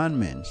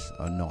commandments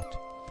or not.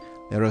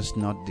 Let us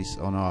not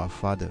dishonor our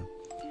Father.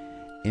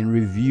 In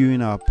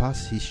reviewing our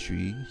past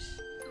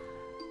histories,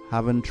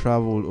 having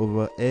traveled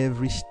over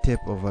every step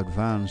of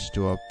advance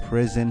to our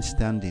present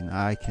standing,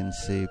 I can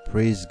say,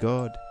 praise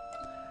God.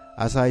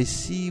 As I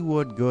see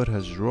what God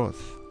has wrought,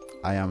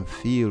 I am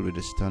filled with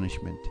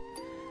astonishment,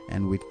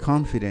 and with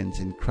confidence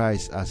in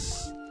Christ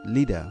as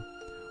leader,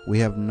 we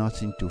have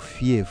nothing to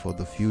fear for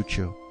the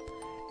future,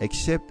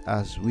 except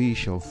as we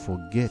shall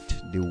forget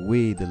the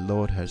way the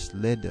Lord has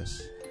led us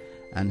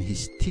and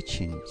his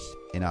teachings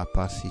in our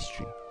past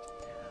history.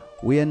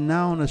 We are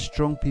now a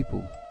strong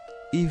people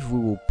if we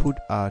will put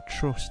our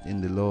trust in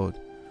the Lord,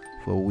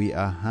 for we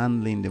are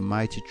handling the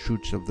mighty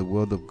truths of the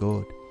Word of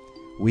God.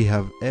 We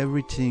have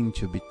everything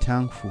to be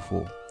thankful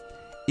for.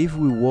 If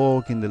we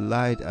walk in the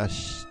light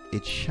as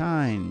it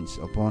shines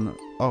upon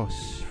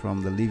us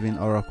from the living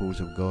oracles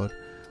of God,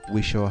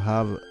 we shall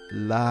have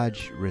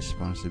large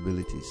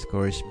responsibilities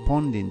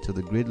corresponding to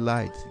the great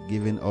light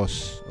given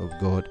us of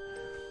God.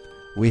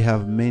 We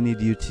have many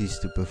duties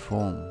to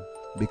perform,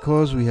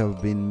 because we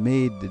have been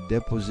made the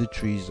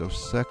depositories of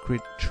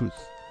sacred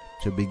truth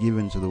to be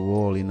given to the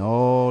world in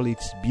all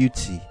its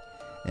beauty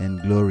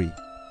and glory.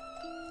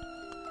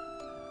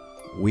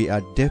 We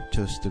are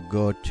debtors to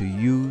God to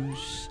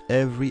use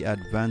every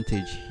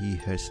advantage he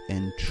has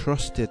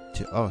entrusted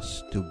to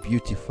us to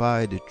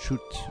beautify the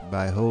truth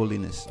by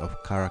holiness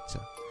of character,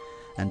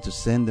 and to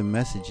send the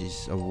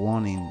messages of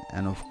warning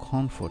and of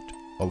comfort,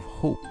 of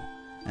hope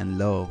and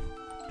love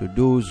to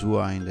those who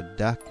are in the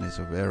darkness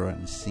of error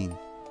and sin.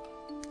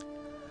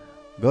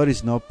 God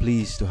is not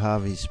pleased to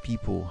have his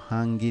people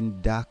hanging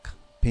dark,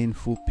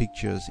 painful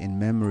pictures in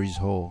memory's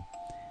hall.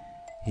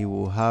 He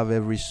will have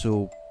every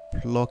soul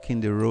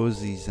plucking the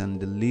roses and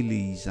the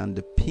lilies and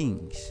the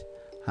pinks,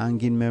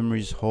 hanging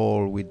memories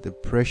whole with the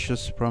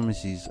precious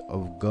promises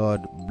of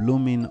God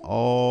blooming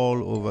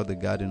all over the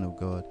garden of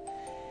God.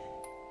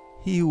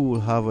 He who will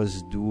have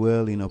us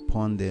dwelling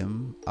upon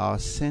them, our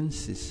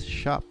senses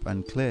sharp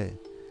and clear,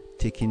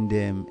 taking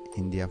them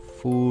in their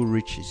full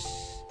riches,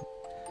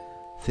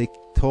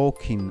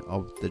 talking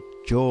of the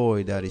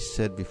joy that is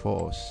set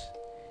before us.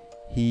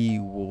 He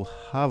will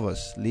have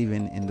us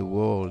living in the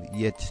world,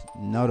 yet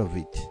not of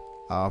it,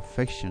 our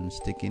affections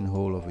taking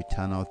hold of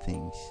eternal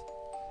things.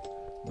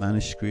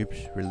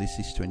 Manuscript,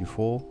 Releases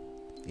 24,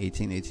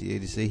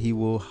 1888. It says, He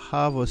will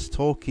have us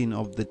talking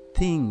of the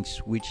things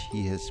which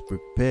He has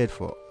prepared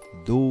for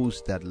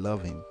those that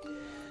love Him.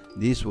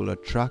 This will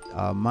attract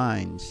our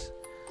minds,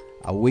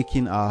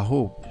 awaken our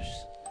hopes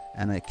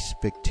and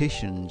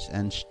expectations,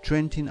 and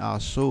strengthen our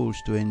souls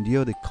to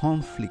endure the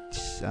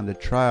conflicts and the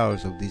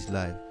trials of this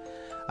life.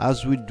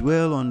 As we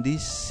dwell on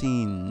these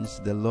scenes,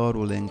 the Lord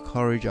will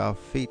encourage our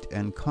faith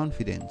and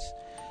confidence.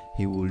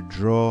 He will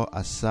draw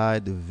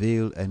aside the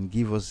veil and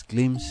give us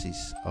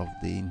glimpses of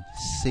the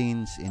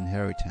saints'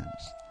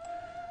 inheritance.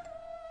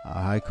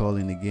 Our high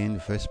calling again, the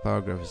first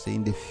paragraph is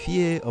saying, the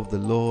fear of the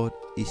Lord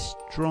is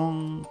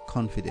strong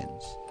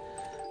confidence,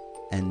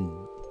 and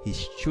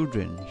His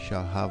children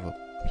shall have a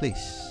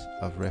place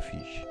of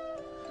refuge.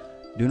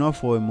 Do not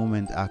for a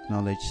moment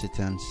acknowledge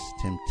Satan's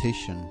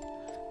temptation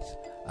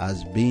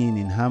as being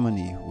in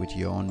harmony with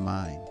your own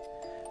mind.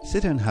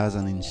 Satan has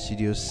an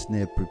insidious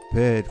snare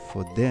prepared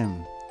for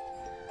them,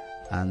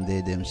 and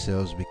they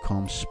themselves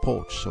become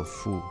sports of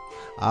fool.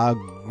 Our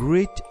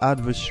great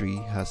adversary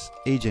has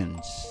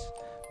agents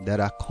that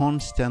are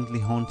constantly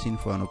hunting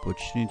for an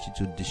opportunity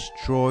to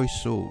destroy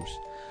souls.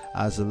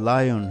 As a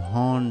lion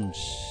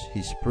hunts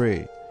his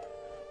prey,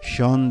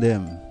 shun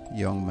them,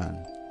 young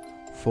man.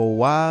 For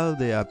while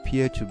they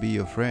appear to be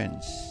your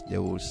friends, they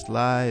will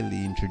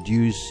slyly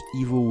introduce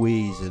evil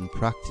ways and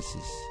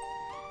practices.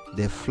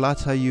 They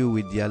flatter you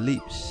with their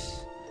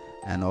lips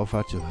and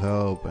offer to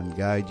help and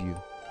guide you,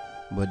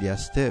 but their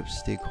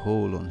steps take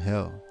hold on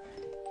hell.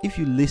 If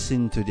you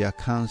listen to their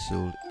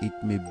counsel, it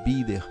may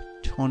be the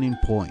turning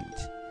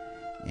point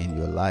in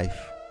your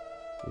life,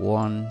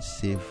 one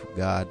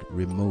safeguard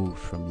removed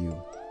from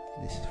you.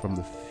 This is from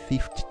the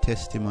 5th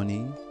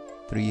testimony,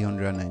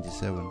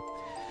 397.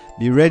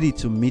 Be ready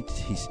to meet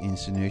his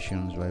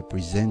insinuations by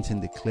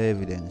presenting the clear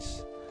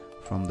evidence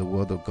from the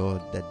word of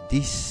God that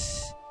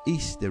this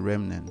is the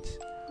remnant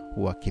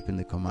who are keeping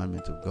the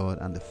commandment of God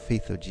and the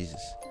faith of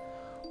Jesus.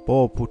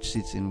 Paul puts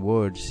it in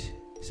words,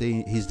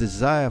 saying his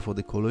desire for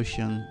the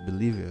Colossian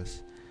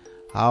believers,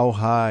 how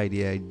high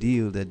the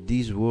ideal that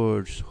these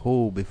words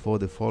hold before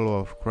the follower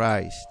of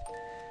Christ.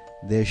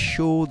 They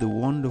show the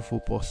wonderful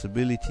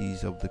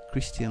possibilities of the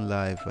Christian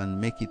life and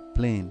make it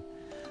plain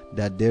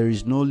that there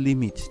is no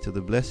limit to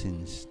the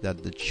blessings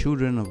that the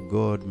children of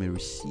God may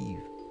receive.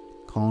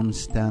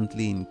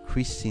 Constantly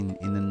increasing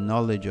in the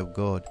knowledge of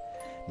God,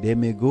 they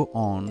may go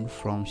on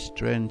from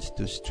strength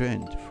to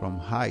strength, from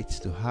height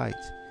to height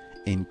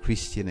in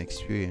Christian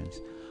experience,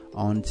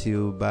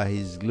 until by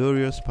His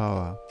glorious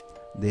power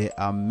they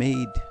are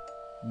made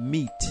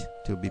meet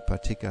to be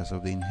partakers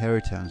of the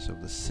inheritance of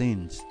the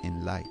saints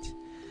in light.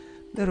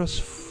 Let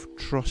us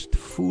trust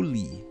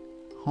fully,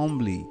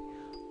 humbly,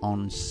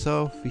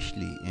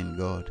 unselfishly in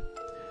God.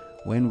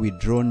 When we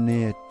draw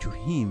near to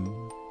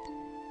Him,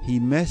 He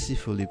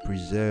mercifully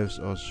preserves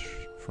us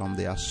from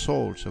the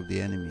assaults of the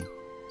enemy.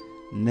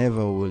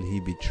 Never will He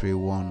betray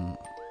one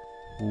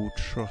who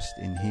trusts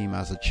in Him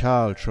as a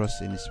child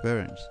trusts in his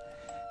parents.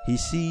 He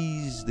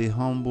sees the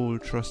humble,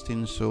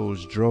 trusting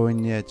souls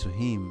drawing near to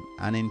Him,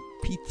 and in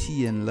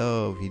pity and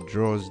love He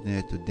draws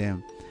near to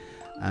them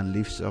and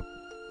lifts up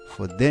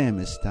for them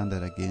a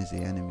standard against the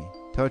enemy.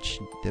 Touch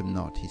them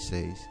not, He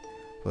says,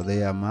 for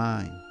they are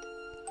mine.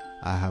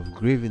 I have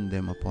graven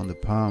them upon the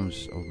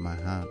palms of my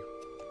hand.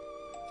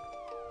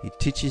 He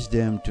teaches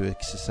them to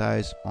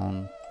exercise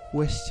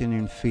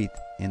unquestioning faith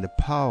in the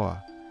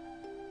power,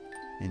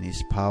 in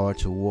His power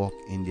to walk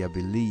in their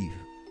belief,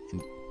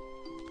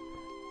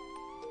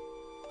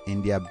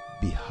 in their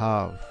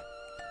behalf.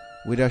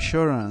 With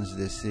assurance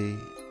they say,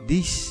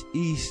 this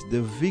is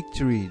the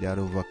victory that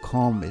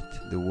overcometh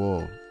the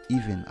world,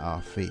 even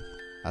our faith.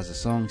 As the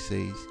song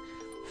says,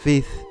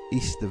 faith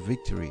is the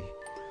victory.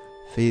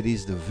 Faith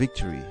is the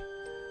victory,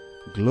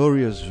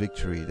 glorious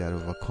victory that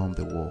overcomes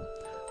the world.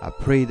 I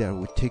pray that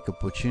we take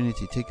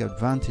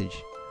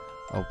advantage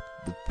of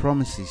the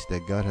promises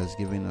that God has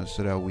given us,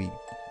 so that we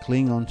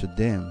cling on to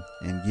them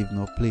and give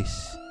no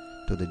place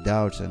to the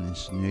doubts and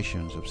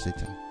insinuations of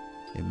Satan.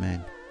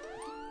 Amen.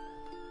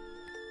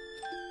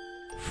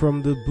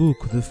 From the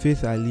book The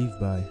Faith I Live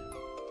By,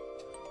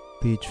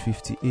 page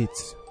 58,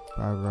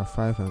 paragraph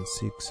 5 and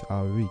 6,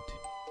 I'll read.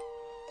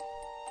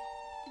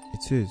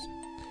 It says,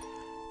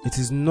 it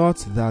is not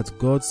that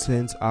God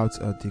sent out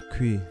a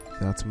decree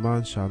that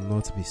man shall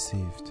not be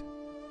saved.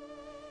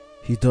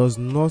 He does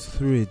not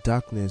throw a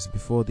darkness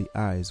before the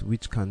eyes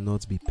which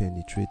cannot be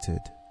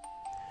penetrated.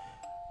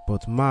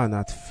 But man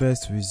at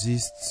first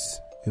resists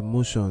a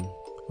motion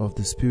of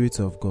the Spirit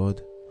of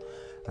God,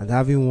 and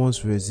having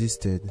once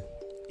resisted,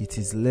 it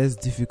is less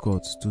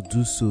difficult to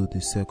do so the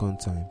second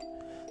time,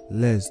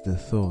 less the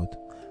third,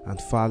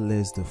 and far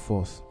less the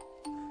fourth.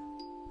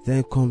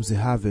 Then comes the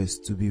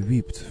harvest to be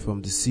reaped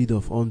from the seed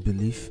of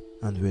unbelief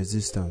and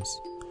resistance.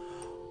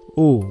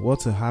 Oh,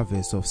 what a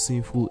harvest of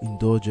sinful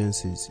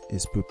indulgences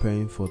is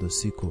preparing for the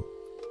sickle.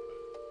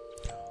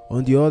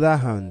 On the other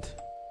hand,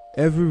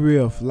 every ray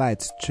of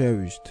light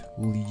cherished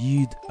will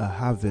yield a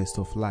harvest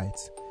of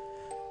light.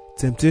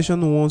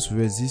 Temptation once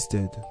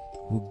resisted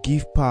will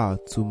give power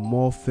to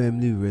more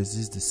firmly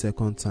resist the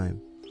second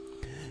time.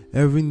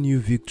 Every new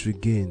victory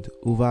gained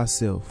over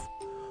self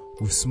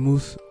will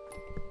smooth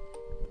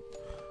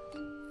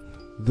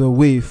the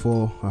way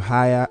for a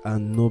higher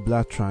and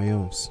nobler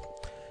triumphs.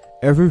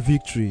 Every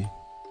victory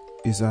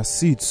is a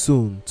seed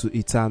sown to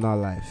eternal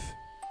life.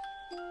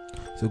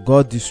 So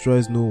God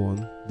destroys no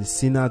one, the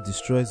sinner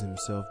destroys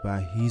himself by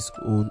his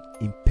own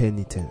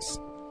impenitence.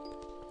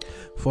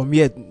 From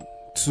here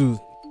too,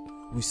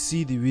 we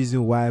see the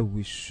reason why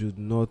we should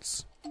not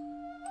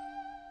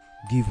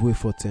give way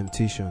for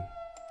temptation.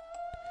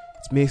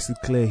 It makes it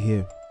clear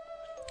here.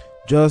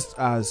 Just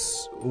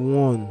as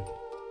one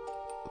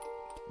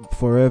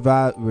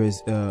forever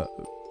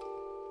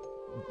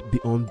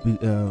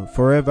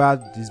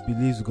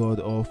disbelieves God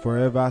or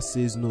forever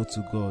says no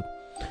to God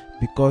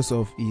because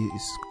of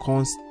his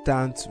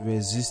constant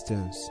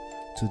resistance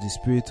to the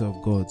Spirit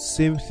of God,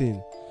 same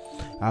thing,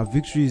 our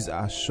victory is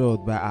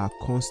assured by our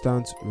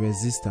constant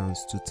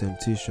resistance to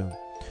temptation.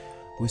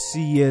 We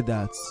see here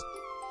that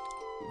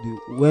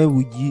when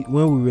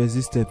we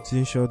resist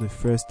temptation the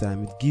first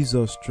time, it gives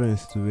us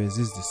strength to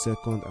resist the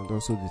second and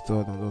also the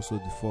third and also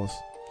the fourth.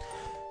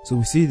 So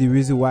we see the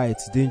reason why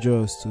it's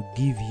dangerous to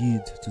give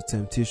heed to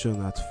temptation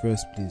at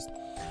first place,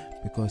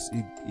 because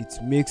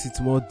it makes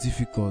it more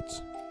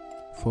difficult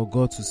for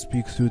God to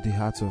speak through the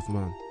heart of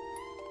man.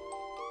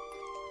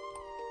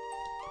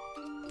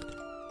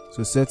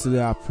 So certainly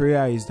our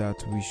prayer is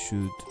that we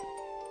should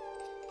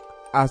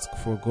ask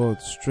for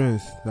God's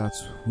strength that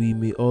we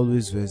may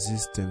always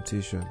resist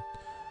temptation.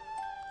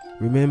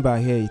 Remember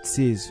here it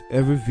says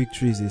every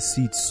victory is a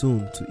seed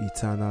sown to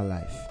eternal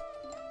life.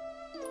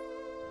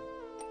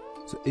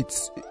 So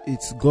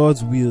it's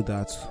God's will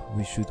that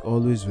we should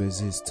always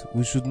resist.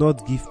 We should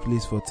not give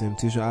place for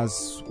temptation,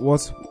 as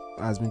what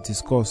has been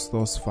discussed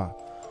thus far.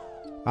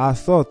 Our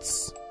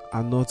thoughts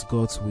are not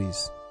God's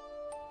ways.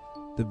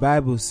 The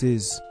Bible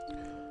says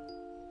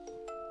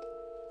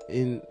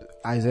in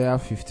Isaiah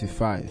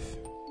 55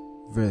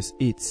 verse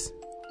 8,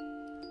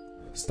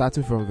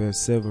 starting from verse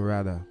 7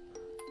 rather,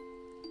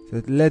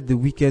 that let the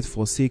wicked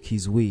forsake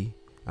his way,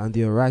 and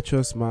the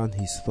unrighteous man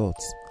his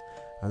thoughts,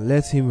 and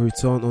let him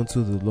return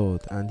unto the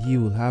Lord, and he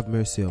will have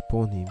mercy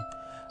upon him,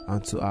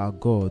 and to our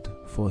God,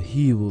 for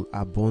he will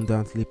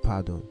abundantly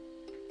pardon.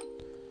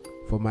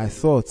 For my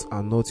thoughts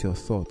are not your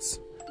thoughts,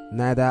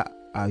 neither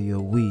are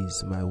your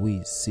ways my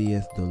ways,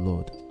 saith the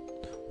Lord.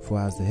 For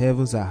as the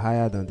heavens are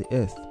higher than the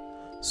earth,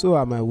 so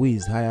are my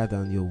ways higher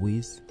than your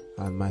ways,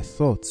 and my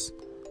thoughts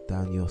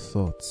than your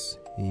thoughts.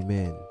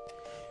 Amen.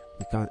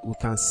 We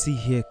can see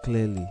here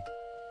clearly,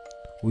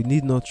 we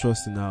need not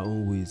trust in our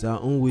own ways. Our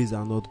own ways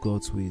are not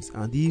God's ways.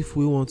 And if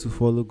we want to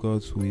follow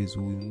God's ways,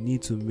 we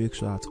need to make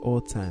sure at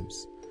all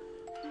times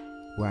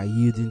we are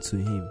yielding to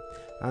Him.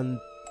 And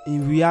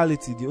in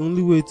reality, the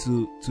only way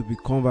to be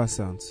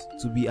conversant,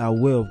 to be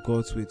aware of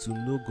God's way, to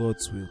know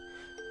God's will,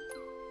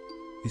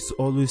 is to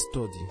always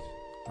study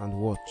and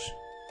watch.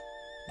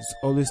 It's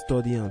always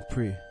study and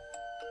pray.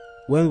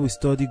 When we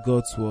study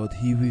God's word,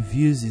 He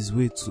reveals His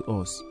way to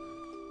us.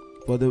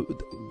 For the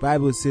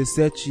Bible says,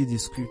 search ye the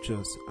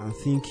scriptures, and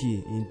think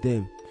ye in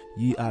them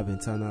ye have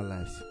eternal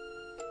life.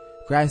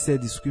 Christ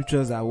said the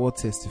scriptures are what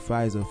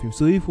testifies of Him.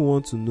 So if we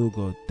want to know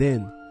God,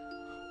 then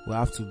we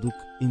have to look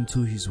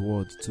into His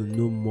word to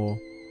know more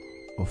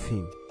of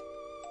Him.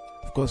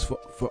 Of course,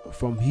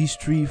 from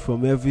history,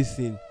 from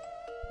everything,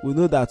 we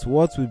know that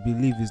what we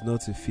believe is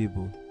not a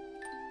fable.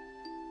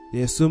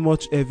 There are so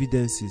much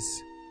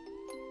evidences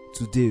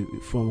today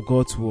from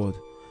God's word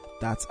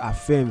that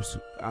affirms,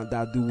 and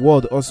that the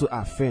word also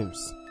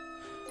affirms.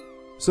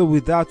 So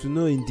with that, we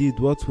know indeed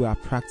what we are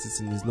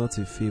practicing is not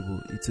a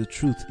fable. It's a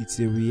truth. It's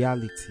a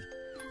reality.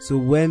 So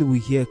when we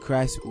hear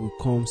Christ will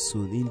come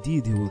soon,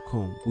 indeed He will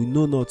come. We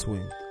know not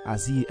when,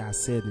 as He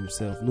has said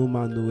Himself, no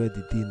man knoweth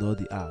the day nor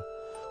the hour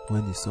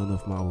when the Son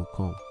of Man will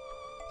come.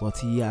 But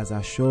He has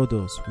assured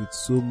us with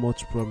so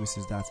much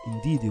promises that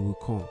indeed He will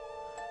come.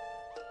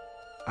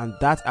 And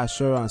that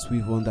assurance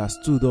we've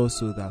understood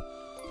also, that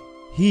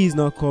He is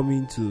not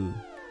coming to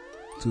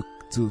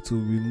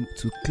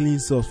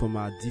cleanse us from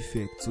our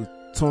defect, to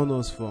turn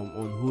us from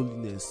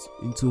unholiness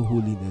into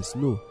holiness.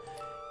 No,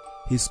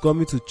 He's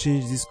coming to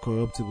change this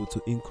corruptible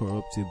to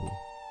incorruptible.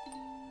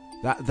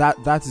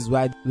 That is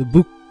why the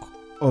book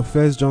of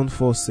 1 John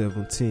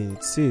 4:17,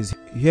 it says,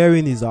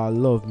 herein is our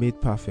love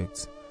made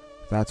perfect,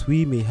 that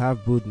we may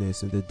have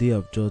boldness in the day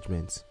of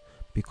judgment,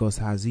 because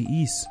as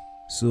He is,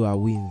 so are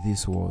we in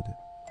this world.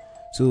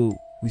 So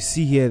we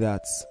see here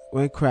that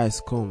when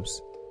Christ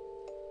comes,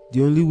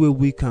 the only way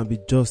we can be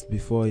just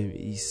before him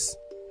is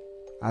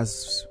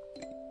as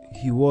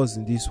he was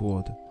in this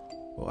world,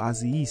 or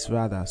as he is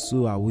rather,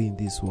 so are we in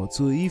this world.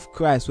 So if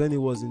Christ, when he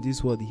was in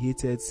this world, he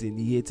hated sin,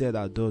 he hated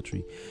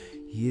adultery,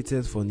 he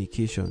hated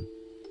fornication,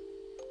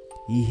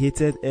 he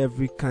hated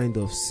every kind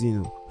of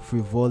sin,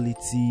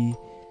 frivolity,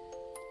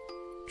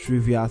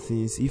 trivial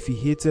things. If he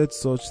hated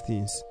such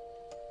things,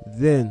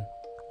 then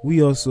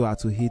we also are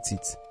to hate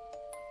it.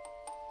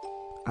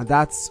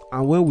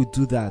 And when we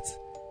do that,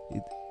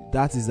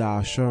 that is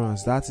our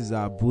assurance, that is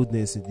our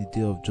boldness in the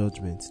day of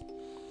judgment.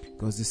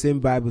 Because the same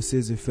Bible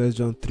says in 1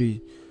 John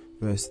 3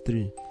 verse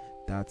 3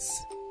 that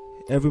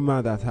every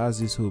man that has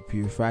this hope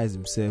purifies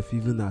himself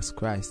even as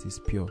Christ is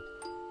pure.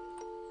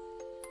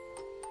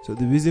 So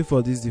the reason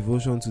for this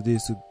devotion today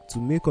is to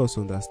make us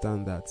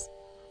understand that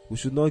we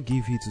should not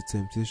give heed to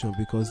temptation,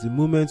 because the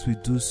moment we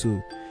do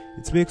so,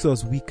 it makes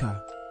us weaker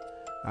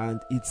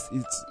and it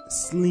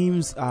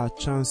slims our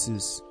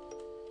chances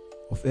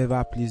of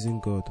ever pleasing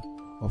God,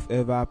 of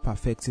ever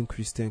perfecting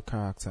Christian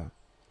character.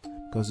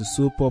 Because the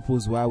sole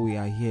purpose why we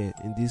are here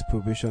in this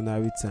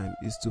probationary time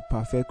is to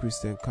perfect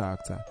Christian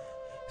character,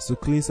 is to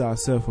cleanse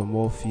ourselves from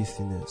all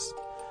filthiness.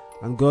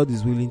 And God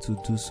is willing to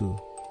do so,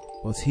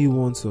 but he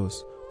wants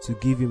us to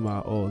give him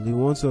our all. He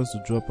wants us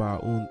to drop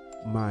our own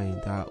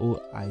mind, our own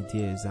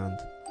ideas, and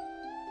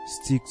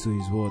stick to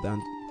his word.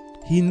 And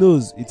he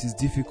knows it is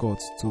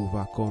difficult to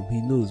overcome,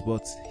 he knows,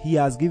 but he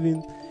has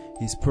given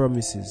his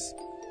promises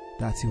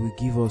that he will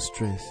give us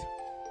strength.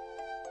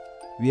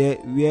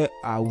 Where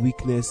our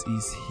weakness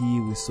is,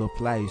 he will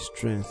supply his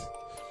strength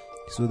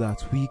so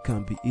that we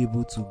can be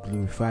able to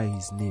glorify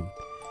his name.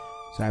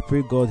 So I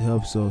pray God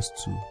helps us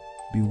to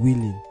be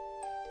willing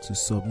to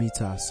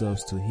submit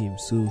ourselves to him,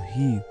 so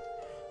he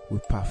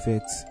will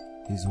perfect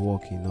his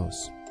work in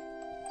us.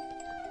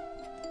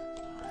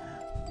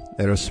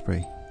 Let us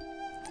pray.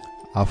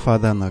 Our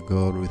Father and our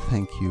God, we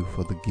thank you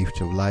for the gift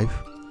of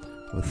life.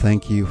 We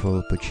thank you for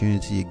the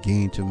opportunity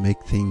again to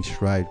make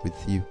things right with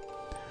you.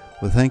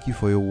 We thank you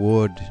for your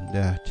word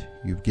that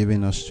you've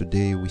given us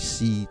today. We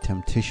see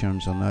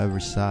temptations on every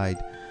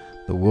side.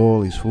 The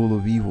world is full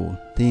of evil,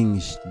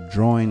 things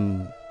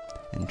drawing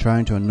and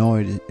trying to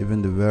annoy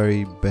even the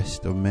very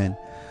best of men.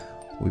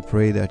 We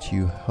pray that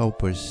you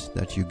help us,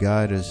 that you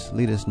guide us.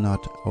 Lead us not,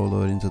 O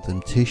Lord, into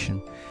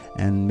temptation,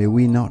 and may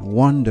we not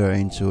wander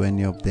into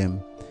any of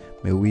them.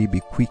 May we be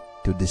quick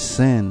to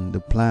discern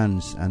the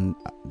plans and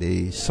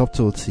the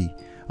subtlety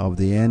of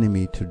the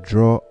enemy to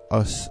draw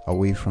us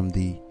away from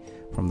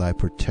thy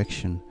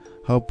protection.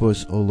 Help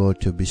us, O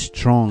Lord, to be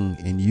strong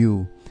in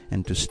you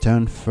and to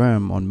stand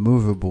firm,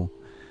 unmovable,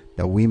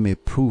 that we may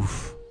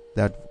prove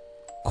that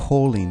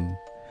calling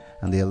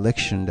and the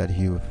election that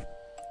you've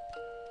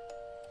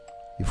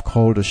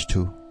called us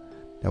to,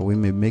 that we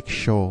may make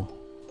sure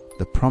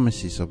the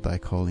promises of thy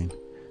calling.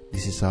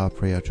 This is our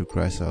prayer to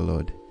Christ our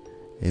Lord.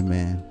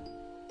 Amen.